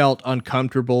 I felt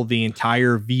uncomfortable the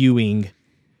entire viewing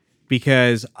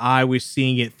because I was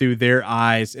seeing it through their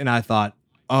eyes, and I thought,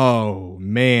 oh,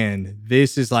 man,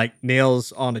 this is like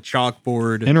nails on a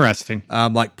chalkboard. Interesting.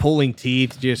 Like pulling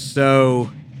teeth, just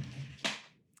so...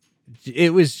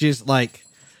 It was just like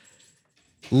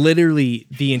literally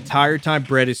the entire time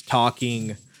Bret is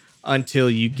talking until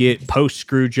you get post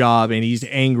Screwjob and he's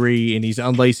angry and he's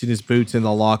unlacing his boots in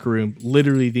the locker room.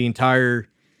 Literally the entire,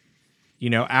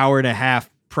 hour and a half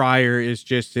prior is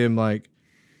just him like,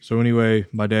 so anyway,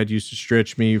 my dad used to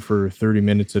stretch me for 30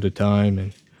 minutes at a time.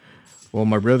 And well,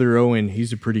 my brother Owen,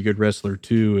 he's a pretty good wrestler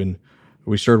too. And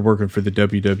we started working for the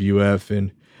WWF.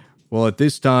 And well, at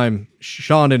this time,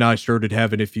 Shawn and I started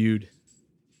having a feud.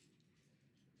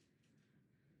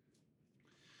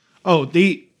 Oh,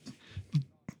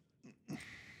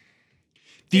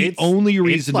 The only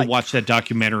reason like, to watch that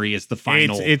documentary is the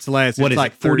final. It's less. What it's is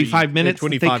like it? 45 minutes.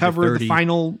 25 They cover to the 30.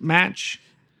 final match.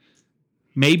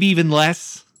 Maybe even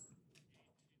less.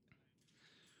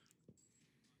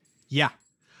 Yeah.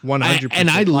 100%. And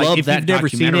I love if that you've never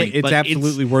seen documentary, it, it's but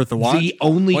absolutely worth a watch. The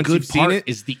only Once good you've seen part it,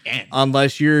 is the end.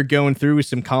 unless you're going through with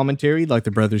some commentary like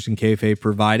the Brothers in Kayfabe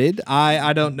provided.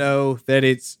 I don't know that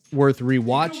it's worth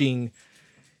rewatching.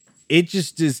 It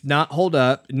just does not hold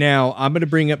up. Now, I'm going to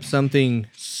bring up something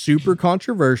super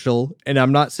controversial, and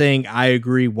I'm not saying I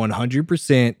agree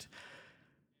 100%,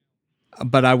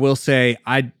 but I will say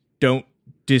I don't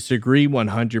disagree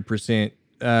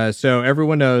 100%. So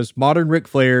everyone knows modern Ric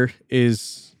Flair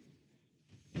is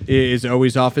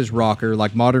always off his rocker.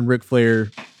 Like modern Ric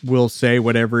Flair will say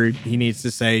whatever he needs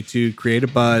to say to create a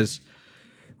buzz.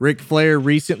 Ric Flair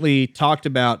recently talked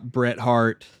about Bret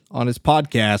Hart on his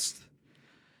podcast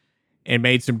and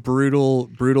made some brutal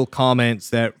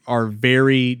comments that are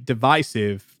very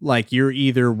divisive. Like you're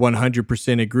either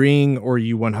 100% agreeing or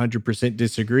you 100%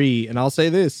 disagree. And I'll say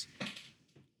this.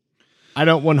 I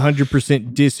don't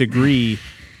 100% disagree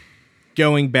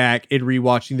going back and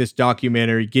rewatching this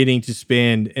documentary, getting to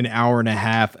spend an hour and a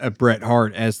half of Bret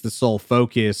Hart as the sole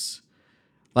focus.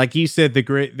 Like you said, the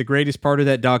greatest part of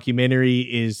that documentary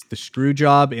is the screw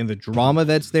job and the drama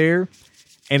that's there.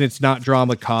 And it's not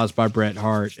drama caused by Bret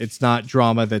Hart. It's not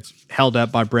drama that's held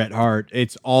up by Bret Hart.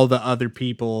 It's all the other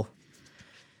people.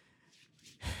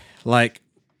 Like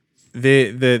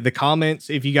the comments,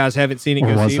 if you guys haven't seen it,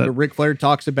 go see it. But Ric Flair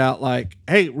talks about like,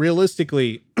 hey,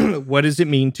 realistically, what does it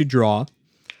mean to draw?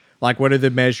 Like, what are the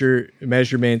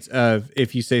measurements of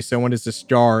if you say someone is a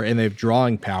star and they have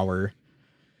drawing power?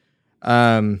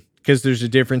 Because there's a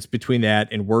difference between that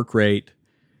and work rate,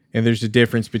 and there's a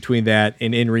difference between that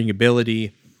and in-ring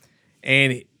ability.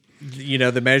 And, you know,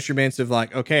 the measurements of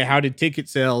like, okay, how did ticket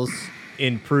sales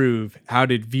improve? How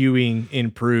did viewing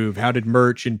improve? How did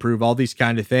merch improve? All these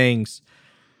kind of things.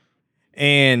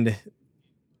 And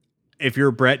if you're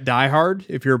a Bret diehard,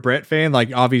 if you're a Bret fan,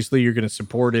 like obviously you're going to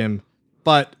support him.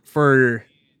 But for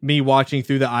me watching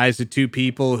through the eyes of two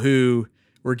people who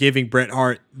were giving Bret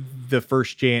Hart the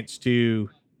first chance to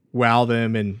wow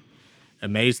them and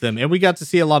amaze them. And we got to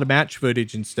see a lot of match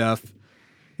footage and stuff.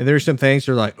 And there's some things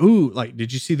that are like, ooh, like,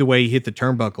 did you see the way he hit the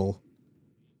turnbuckle?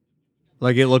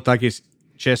 Like, it looked like his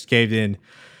chest caved in.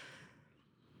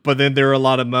 But then there are a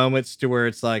lot of moments to where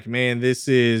it's like, man, this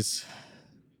is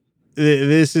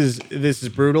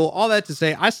brutal. All that to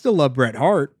say, I still love Bret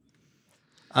Hart.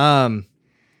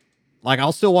 Like,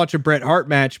 I'll still watch a Bret Hart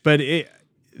match, but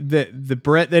the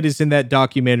Bret that is in that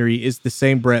documentary is the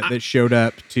same Bret that showed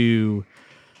up to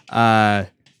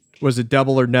was a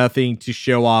Double or Nothing to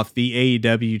show off the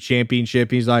AEW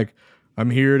championship. He's like, I'm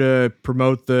here to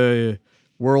promote the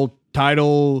world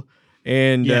title,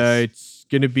 and it's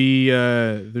gonna be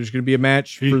there's gonna be a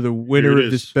match for the winner of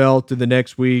this belt in the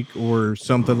next week or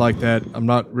something like that. I'm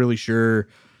not really sure.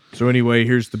 So anyway,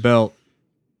 here's the belt.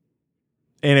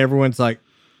 And everyone's like,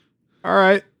 all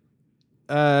right,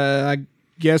 I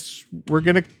guess we're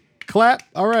gonna clap.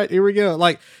 All right, here we go.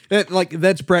 Like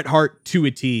that's Bret Hart to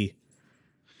a T.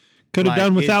 Could have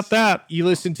done without that. You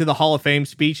listen to the Hall of Fame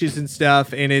speeches and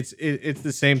stuff, and it's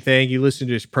the same thing. You listen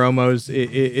to his promos,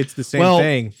 it's the same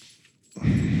thing.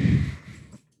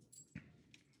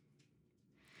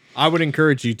 I would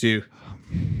encourage you to.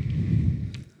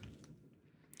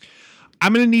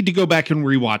 I'm going to need to go back and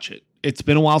rewatch it. It's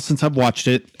been a while since I've watched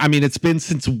it. I mean, it's been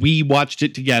since we watched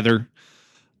it together.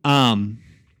 And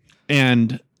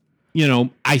you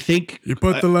know, I think You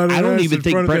put the letter I don't S even in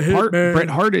think front of the hit, man. Bret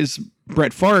Hart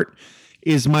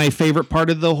is my favorite part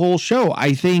of the whole show.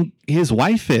 I think his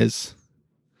wife is.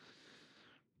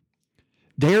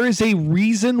 There is a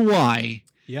reason why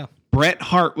Bret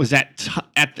Hart was at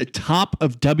the top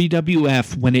of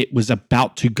WWF when it was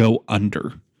about to go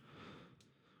under.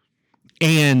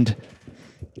 And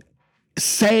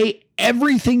say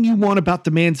everything you want about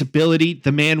the man's ability.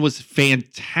 The man was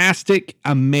fantastic,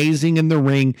 amazing in the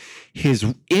ring.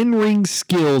 His in-ring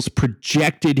skills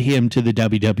projected him to the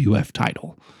WWF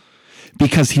title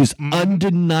because he was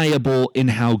undeniable in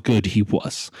how good he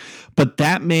was. But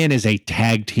that man is a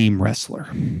tag team wrestler.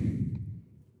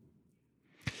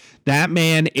 That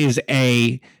man is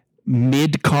a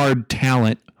mid-card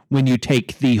talent when you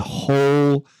take the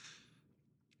whole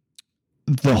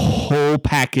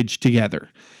package together.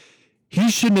 He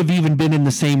shouldn't have even been in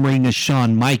the same ring as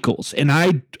Shawn Michaels. And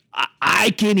I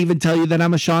can't even tell you that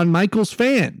I'm a Shawn Michaels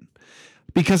fan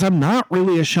because I'm not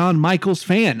really a Shawn Michaels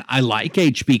fan. I like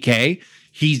HBK.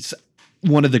 He's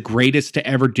one of the greatest to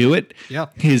ever do it. Yeah.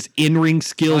 His in-ring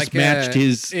skills matched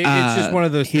his it's just one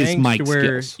of those his things mic to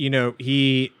where, skills. you know,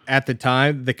 he, at the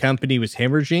time, the company was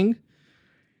hemorrhaging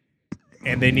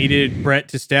and they needed Brett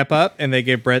to step up, and they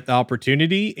gave Brett the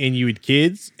opportunity, and you had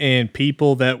kids and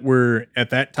people that were at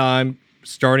that time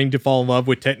starting to fall in love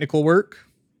with technical work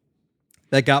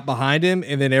that got behind him.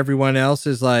 And then everyone else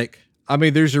is like, I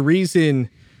mean, there's a reason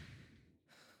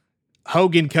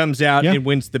Hogan comes out and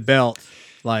wins the belt.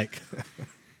 Like,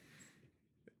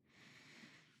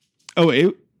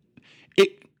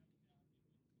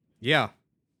 yeah.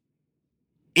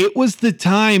 It was the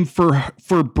time for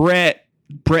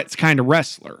Brett's kind of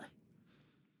wrestler.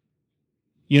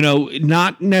 You know,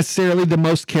 not necessarily the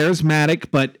most charismatic,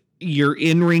 but your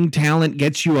in-ring talent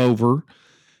gets you over.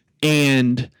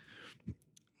 And,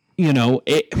 you know,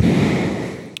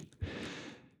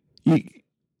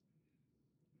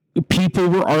 people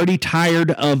were already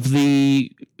tired of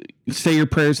the say your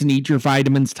prayers and eat your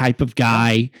vitamins type of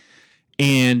guy.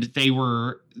 And they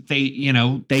wanted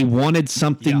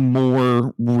something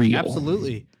more real.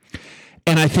 Absolutely.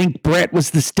 And I think Brett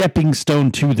was the stepping stone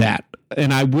to that.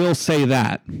 And I will say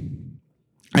that.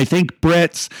 I think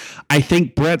Brett's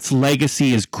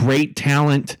legacy is great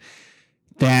talent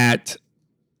that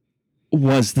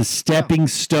was the stepping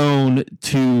stone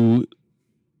to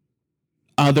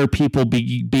other people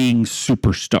being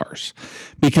superstars.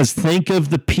 Because think of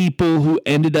the people who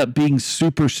ended up being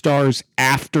superstars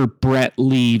after Brett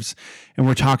leaves. And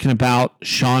we're talking about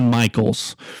Shawn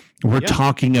Michaels. We're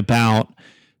talking about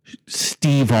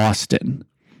Steve Austin.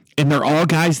 And they're all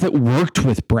guys that worked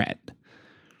with Brett.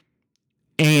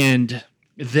 And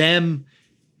them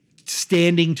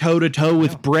standing toe-to-toe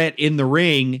with Brett in the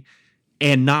ring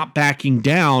and not backing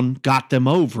down got them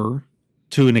over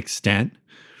to an extent.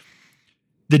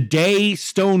 The day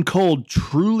Stone Cold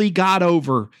truly got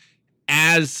over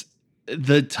as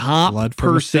the top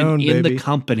person in the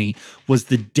company was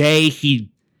the day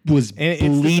he was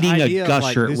bleeding a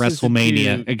gusher at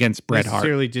WrestleMania against Bret Hart.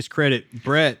 Necessarily discredit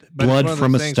Bret, but blood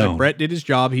from a stone. Like, Bret did his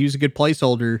job. He was a good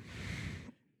placeholder.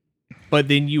 But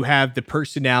then you have the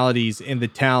personalities and the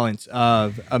talents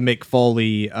of a Mick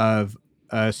Foley, of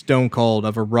a Stone Cold,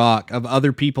 of a Rock, of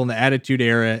other people in the Attitude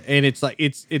Era, and it's like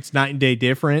it's night and day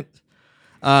different.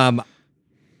 Yeah.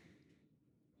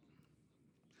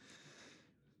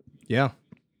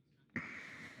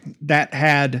 That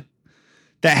had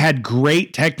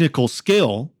great technical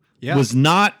skill. Was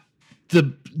not a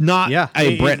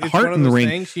Bret Hart in the ring,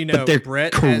 things, you know, but their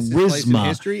Bret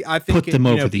charisma I think put them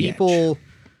over the edge.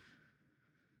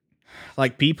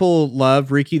 Like, people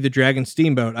love Ricky the Dragon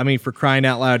Steamboat. I mean, for crying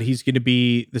out loud, he's going to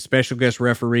be the special guest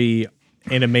referee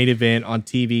in a main event on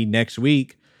TV next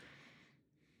week.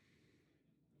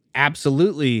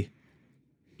 Absolutely.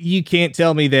 You can't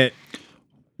tell me that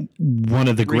one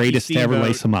of the greatest to ever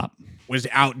lace him up was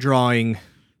outdrawing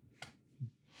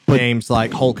names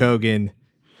like Hulk Hogan.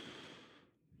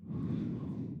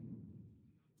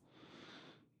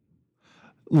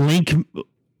 Link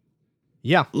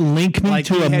me like,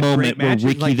 to a moment where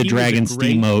Ricky the Dragon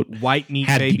Steamboat white meat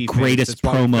had the greatest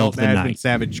promo of the night. When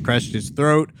Savage crushed his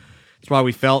throat. That's why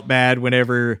we felt bad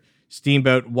whenever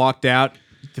Steamboat walked out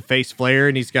to face Flair,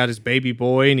 and he's got his baby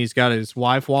boy and he's got his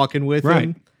wife walking with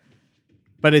him.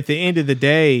 But at the end of the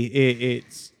day,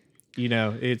 it's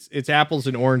apples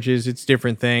and oranges. It's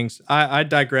different things. I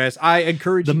digress. I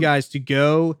encourage you guys to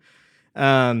go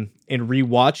and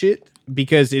rewatch it,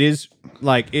 because it is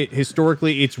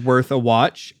historically it's worth a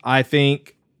watch. I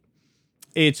think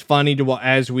it's funny to watch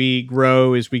as we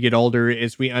grow, as we get older,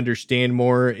 as we understand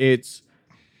more. It's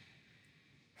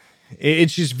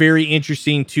just very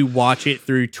interesting to watch it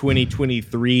through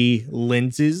 2023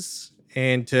 lenses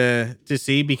and to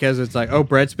see, because it's like, oh,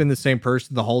 Bret's been the same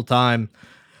person the whole time.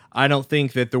 I don't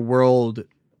think that the world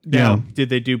did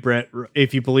they do Bret?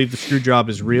 If you believe the screw job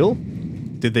is real,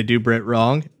 did they do Bret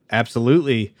wrong?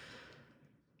 Absolutely.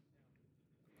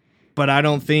 But I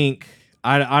don't think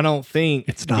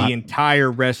it's not. The entire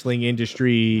wrestling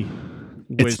industry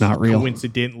was not real.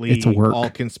 Coincidentally it's a work. All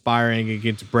conspiring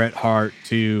against Bret Hart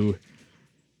to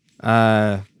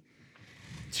not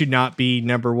be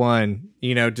number one.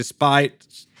 You know, despite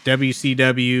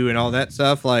WCW and all that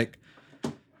stuff, like,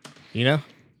 you know,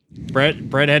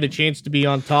 Bret had a chance to be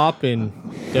on top in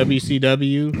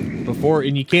WCW before,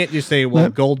 and you can't just say, well,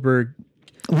 Goldberg.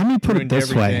 Let me put it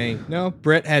this way. No,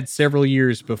 Bret had several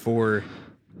years before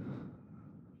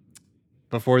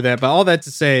that. But all that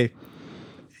to say,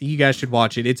 you guys should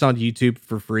watch it. It's on YouTube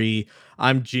for free.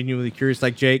 I'm genuinely curious.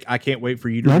 Like Jake, I can't wait for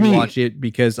you to watch it,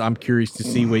 because I'm curious to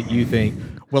see what you think.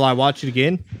 Will I watch it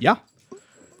again? Yeah.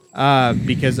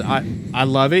 because I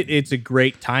love it. It's a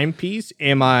great timepiece.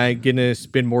 Am I gonna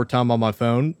spend more time on my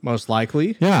phone? Most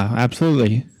likely. Yeah,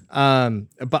 absolutely.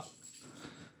 But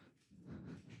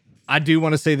I do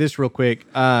want to say this real quick.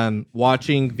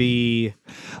 Watching the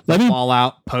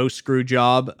fallout post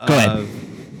Screwjob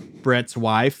of Brett's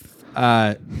wife,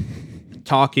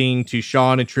 talking to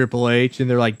Sean and Triple H, and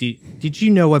they're like, "Did you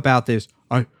know about this?"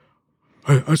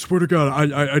 I swear to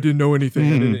God, I didn't know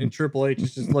anything. And Triple H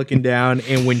is just looking down,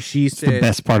 and when she said, the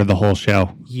best part of the whole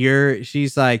show,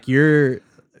 she's like,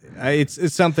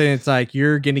 it's something. It's like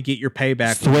you're gonna get your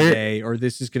payback one day, or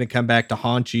this is gonna come back to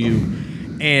haunt you.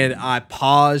 And I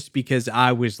paused because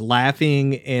I was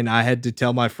laughing, and I had to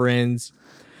tell my friends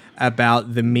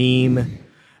about the meme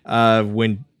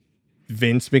when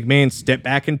Vince McMahon stepped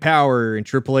back in power and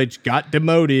Triple H got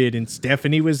demoted and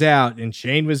Stephanie was out and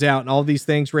Shane was out and all these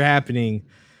things were happening.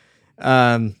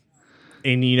 And,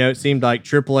 it seemed like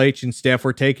Triple H and Steph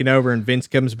were taking over and Vince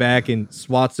comes back and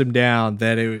swats them down.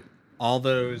 All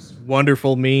those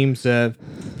wonderful memes of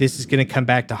this is going to come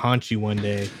back to haunt you one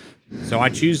day. So I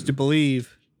choose to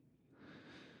believe,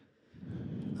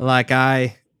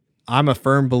 I'm a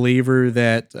firm believer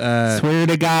that swear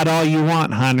to God all you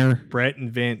want, Hunter. Brett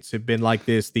and Vince have been like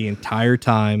this the entire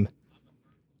time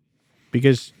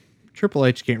because Triple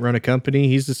H can't run a company.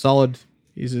 He's a solid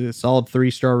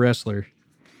 3-star wrestler.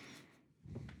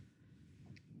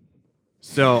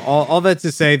 So all that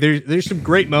to say, there's some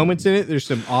great moments in it. There's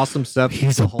some awesome stuff.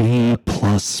 He's a B+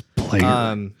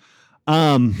 player.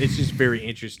 It's just very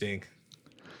interesting.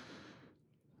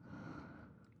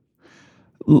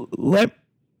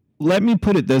 Let me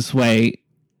put it this way.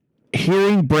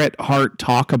 Hearing Bret Hart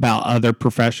talk about other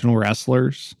professional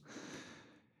wrestlers,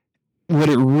 would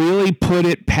you really put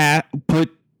it past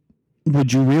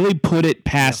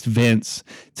Vince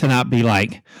to not be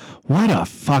like, what a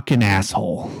fucking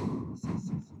asshole?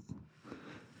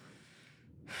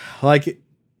 Like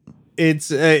it's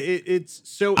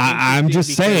so I'm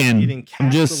just saying.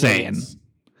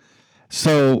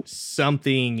 So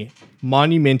something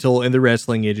monumental in the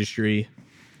wrestling industry.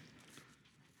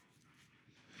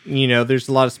 There's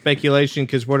a lot of speculation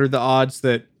because what are the odds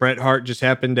that Bret Hart just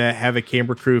happened to have a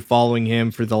camera crew following him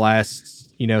for the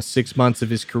last, 6 months of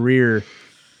his career?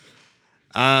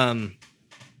 But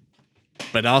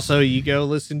also you go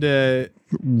listen to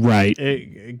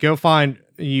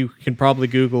you can probably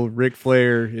Google Ric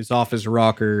Flair is off his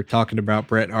rocker talking about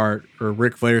Bret Hart, or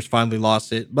Ric Flair's finally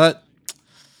lost it. But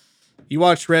you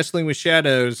watch Wrestling with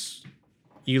Shadows,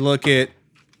 you look at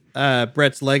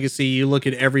Bret's legacy, you look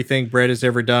at everything Bret has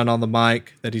ever done on the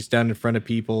mic that he's done in front of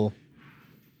people.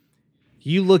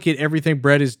 You look at everything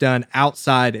Bret has done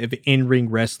outside of in-ring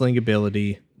wrestling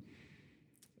ability.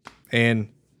 And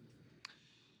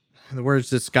in the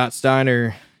words of Scott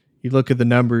Steiner, you look at the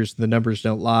numbers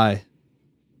don't lie.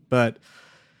 But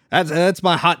that's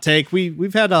my hot take.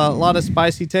 We've had a lot of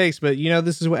spicy takes, but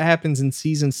this is what happens in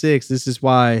season 6. This is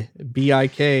why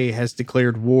BIK has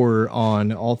declared war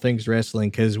on all things wrestling,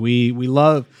 because we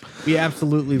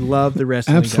absolutely love the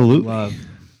wrestling that we love.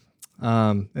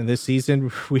 And this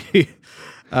season, we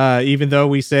even though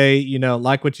we say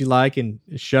like what you like and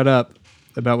shut up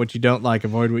about what you don't like,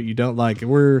 avoid what you don't like,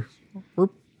 we're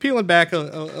peeling back a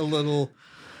little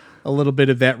bit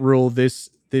of that rule this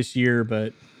year,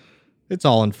 but it's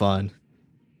all in fun.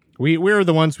 We're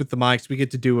the ones with the mics. We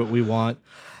get to do what we want.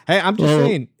 Hey, I'm just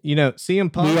saying,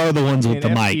 CM Punk. We are the ones with the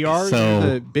mic. So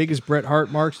the biggest Bret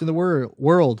Hart marks in the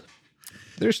world.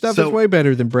 Their stuff is way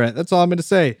better than Bret. That's all I'm going to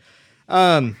say.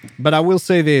 But I will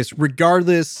say this,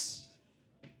 regardless.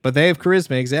 But they have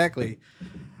charisma, exactly.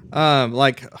 Imagine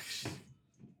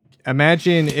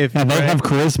if they have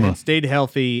charisma, stayed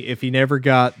healthy, if he never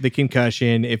got the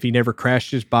concussion, if he never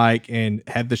crashed his bike and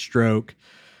had the stroke.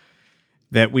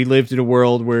 That we lived in a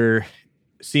world where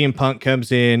CM Punk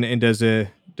comes in and does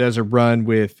a run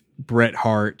with Bret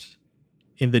Hart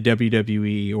in the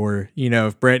WWE, or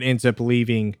if Bret ends up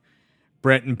leaving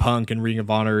Bret and Punk in Ring of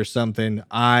Honor or something,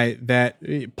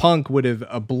 Punk would have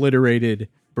obliterated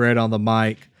Bret on the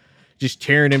mic, just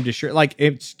tearing him to shirt.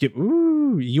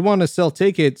 You want to sell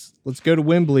tickets? Let's go to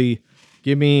Wembley.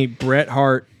 Give me Bret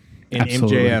Hart and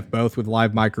MJF both with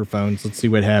live microphones. Let's see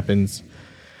what happens.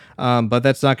 But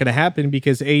that's not going to happen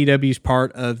because AEW is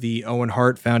part of the Owen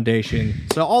Hart Foundation.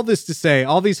 So all this to say,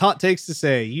 all these hot takes to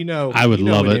say, I would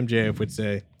love what MJF would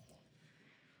say.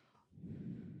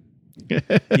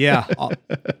 Yeah.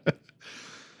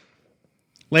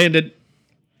 Landon,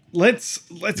 let's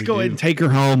go ahead and take her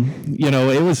home.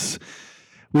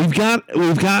 We've got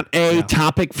a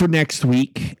topic for next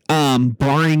week.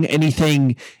 Barring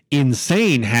anything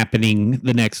insane happening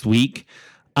the next week.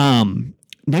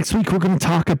 next week we're going to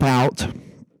talk about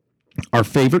our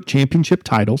favorite championship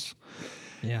titles.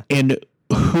 Yeah. And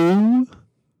who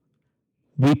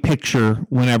we picture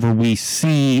whenever we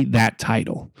see that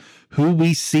title, who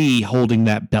we see holding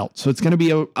that belt. So it's going to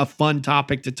be a fun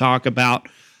topic to talk about.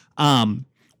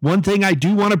 One thing I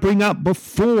do want to bring up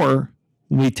before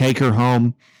we take her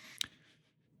home,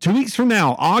 2 weeks from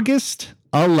now, August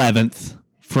 11th,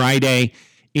 Friday,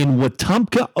 in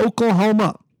Wetumpka,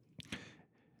 Oklahoma,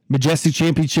 Majestic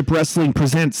Championship Wrestling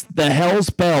presents the Hell's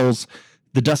Bells,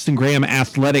 the Dustin Graham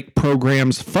Athletic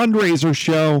Program's fundraiser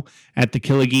show at the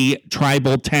Killigee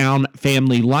Tribal Town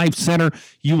Family Life Center.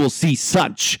 You will see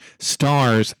such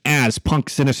stars as Punk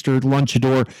Sinister,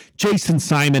 Lunchador, Jason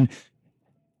Simon,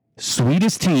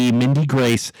 Sweetest Tea, Mindy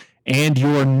Grace, and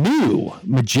your new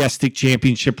Majestic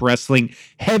Championship Wrestling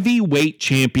heavyweight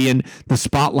champion, the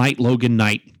Spotlight Logan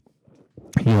Knight.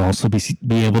 You'll also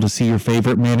be able to see your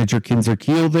favorite manager, Kinzer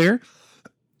Keel, there.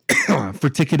 For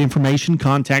ticket information,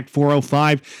 contact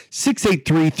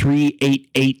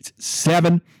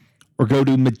 405-683-3887 or go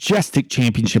to Majestic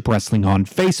Championship Wrestling on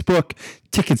Facebook.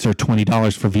 Tickets are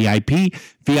 $20 for VIP.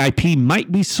 VIP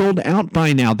might be sold out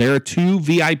by now. There are 2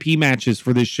 VIP matches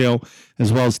for this show,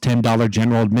 as well as $10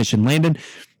 general admission. Landon,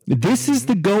 this is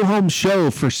the go-home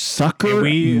show for Sucker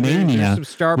Mania, some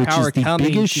star which power is the coming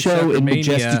biggest to show Sucker in Mania.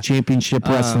 Majestic Championship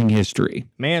Wrestling history.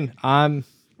 Man, I'll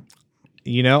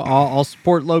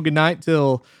support Logan Knight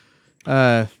till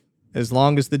as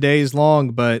long as the day is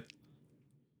long, but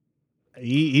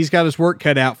he's got his work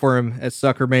cut out for him at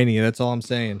Sucker Mania. That's all I'm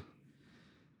saying.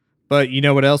 But you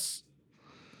know what else?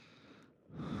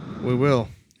 We will.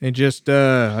 And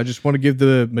I just want to give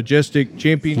the Majestic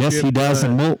Championship. Yes, he does,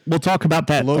 and we'll talk about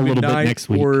that Logan a little Knight bit next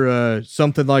week. Or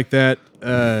something like that.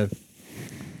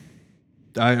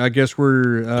 I guess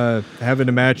we're having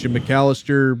a match in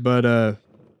McAllister, but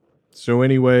so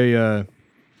anyway, all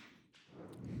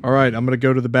right, I'm gonna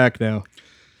go to the back now.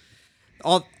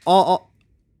 All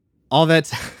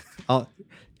that's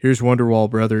here's Wonderwall,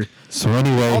 brother. So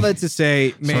anyway, All that to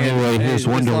say, man. here's as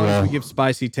long as Wonderwall. we give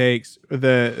spicy takes,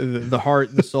 the heart,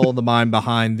 and the soul, and the mind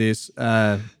behind this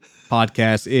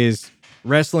podcast is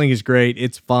wrestling is great.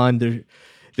 It's fun.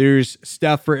 There's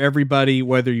stuff for everybody,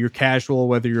 whether you're casual,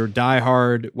 whether you're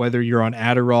diehard, whether you're on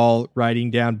Adderall,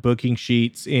 writing down booking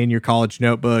sheets in your college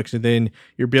notebooks, and then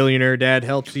your billionaire dad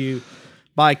helps you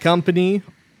buy company.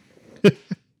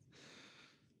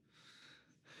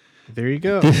 There you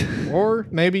go. Or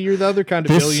maybe you're the other kind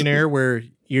of billionaire where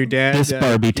your dad this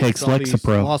Barbie takes all these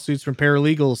Lexapro. lawsuits from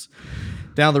paralegals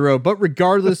down the road. But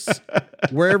regardless,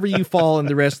 wherever you fall in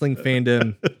the wrestling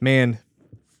fandom, man,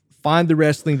 find the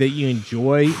wrestling that you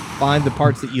enjoy, find the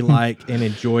parts that you like, and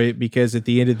enjoy it, because at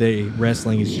the end of the day,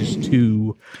 wrestling is just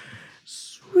too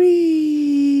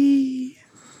sweet.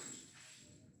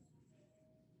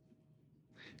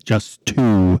 Just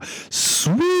too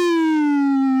sweet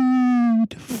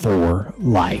for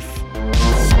life.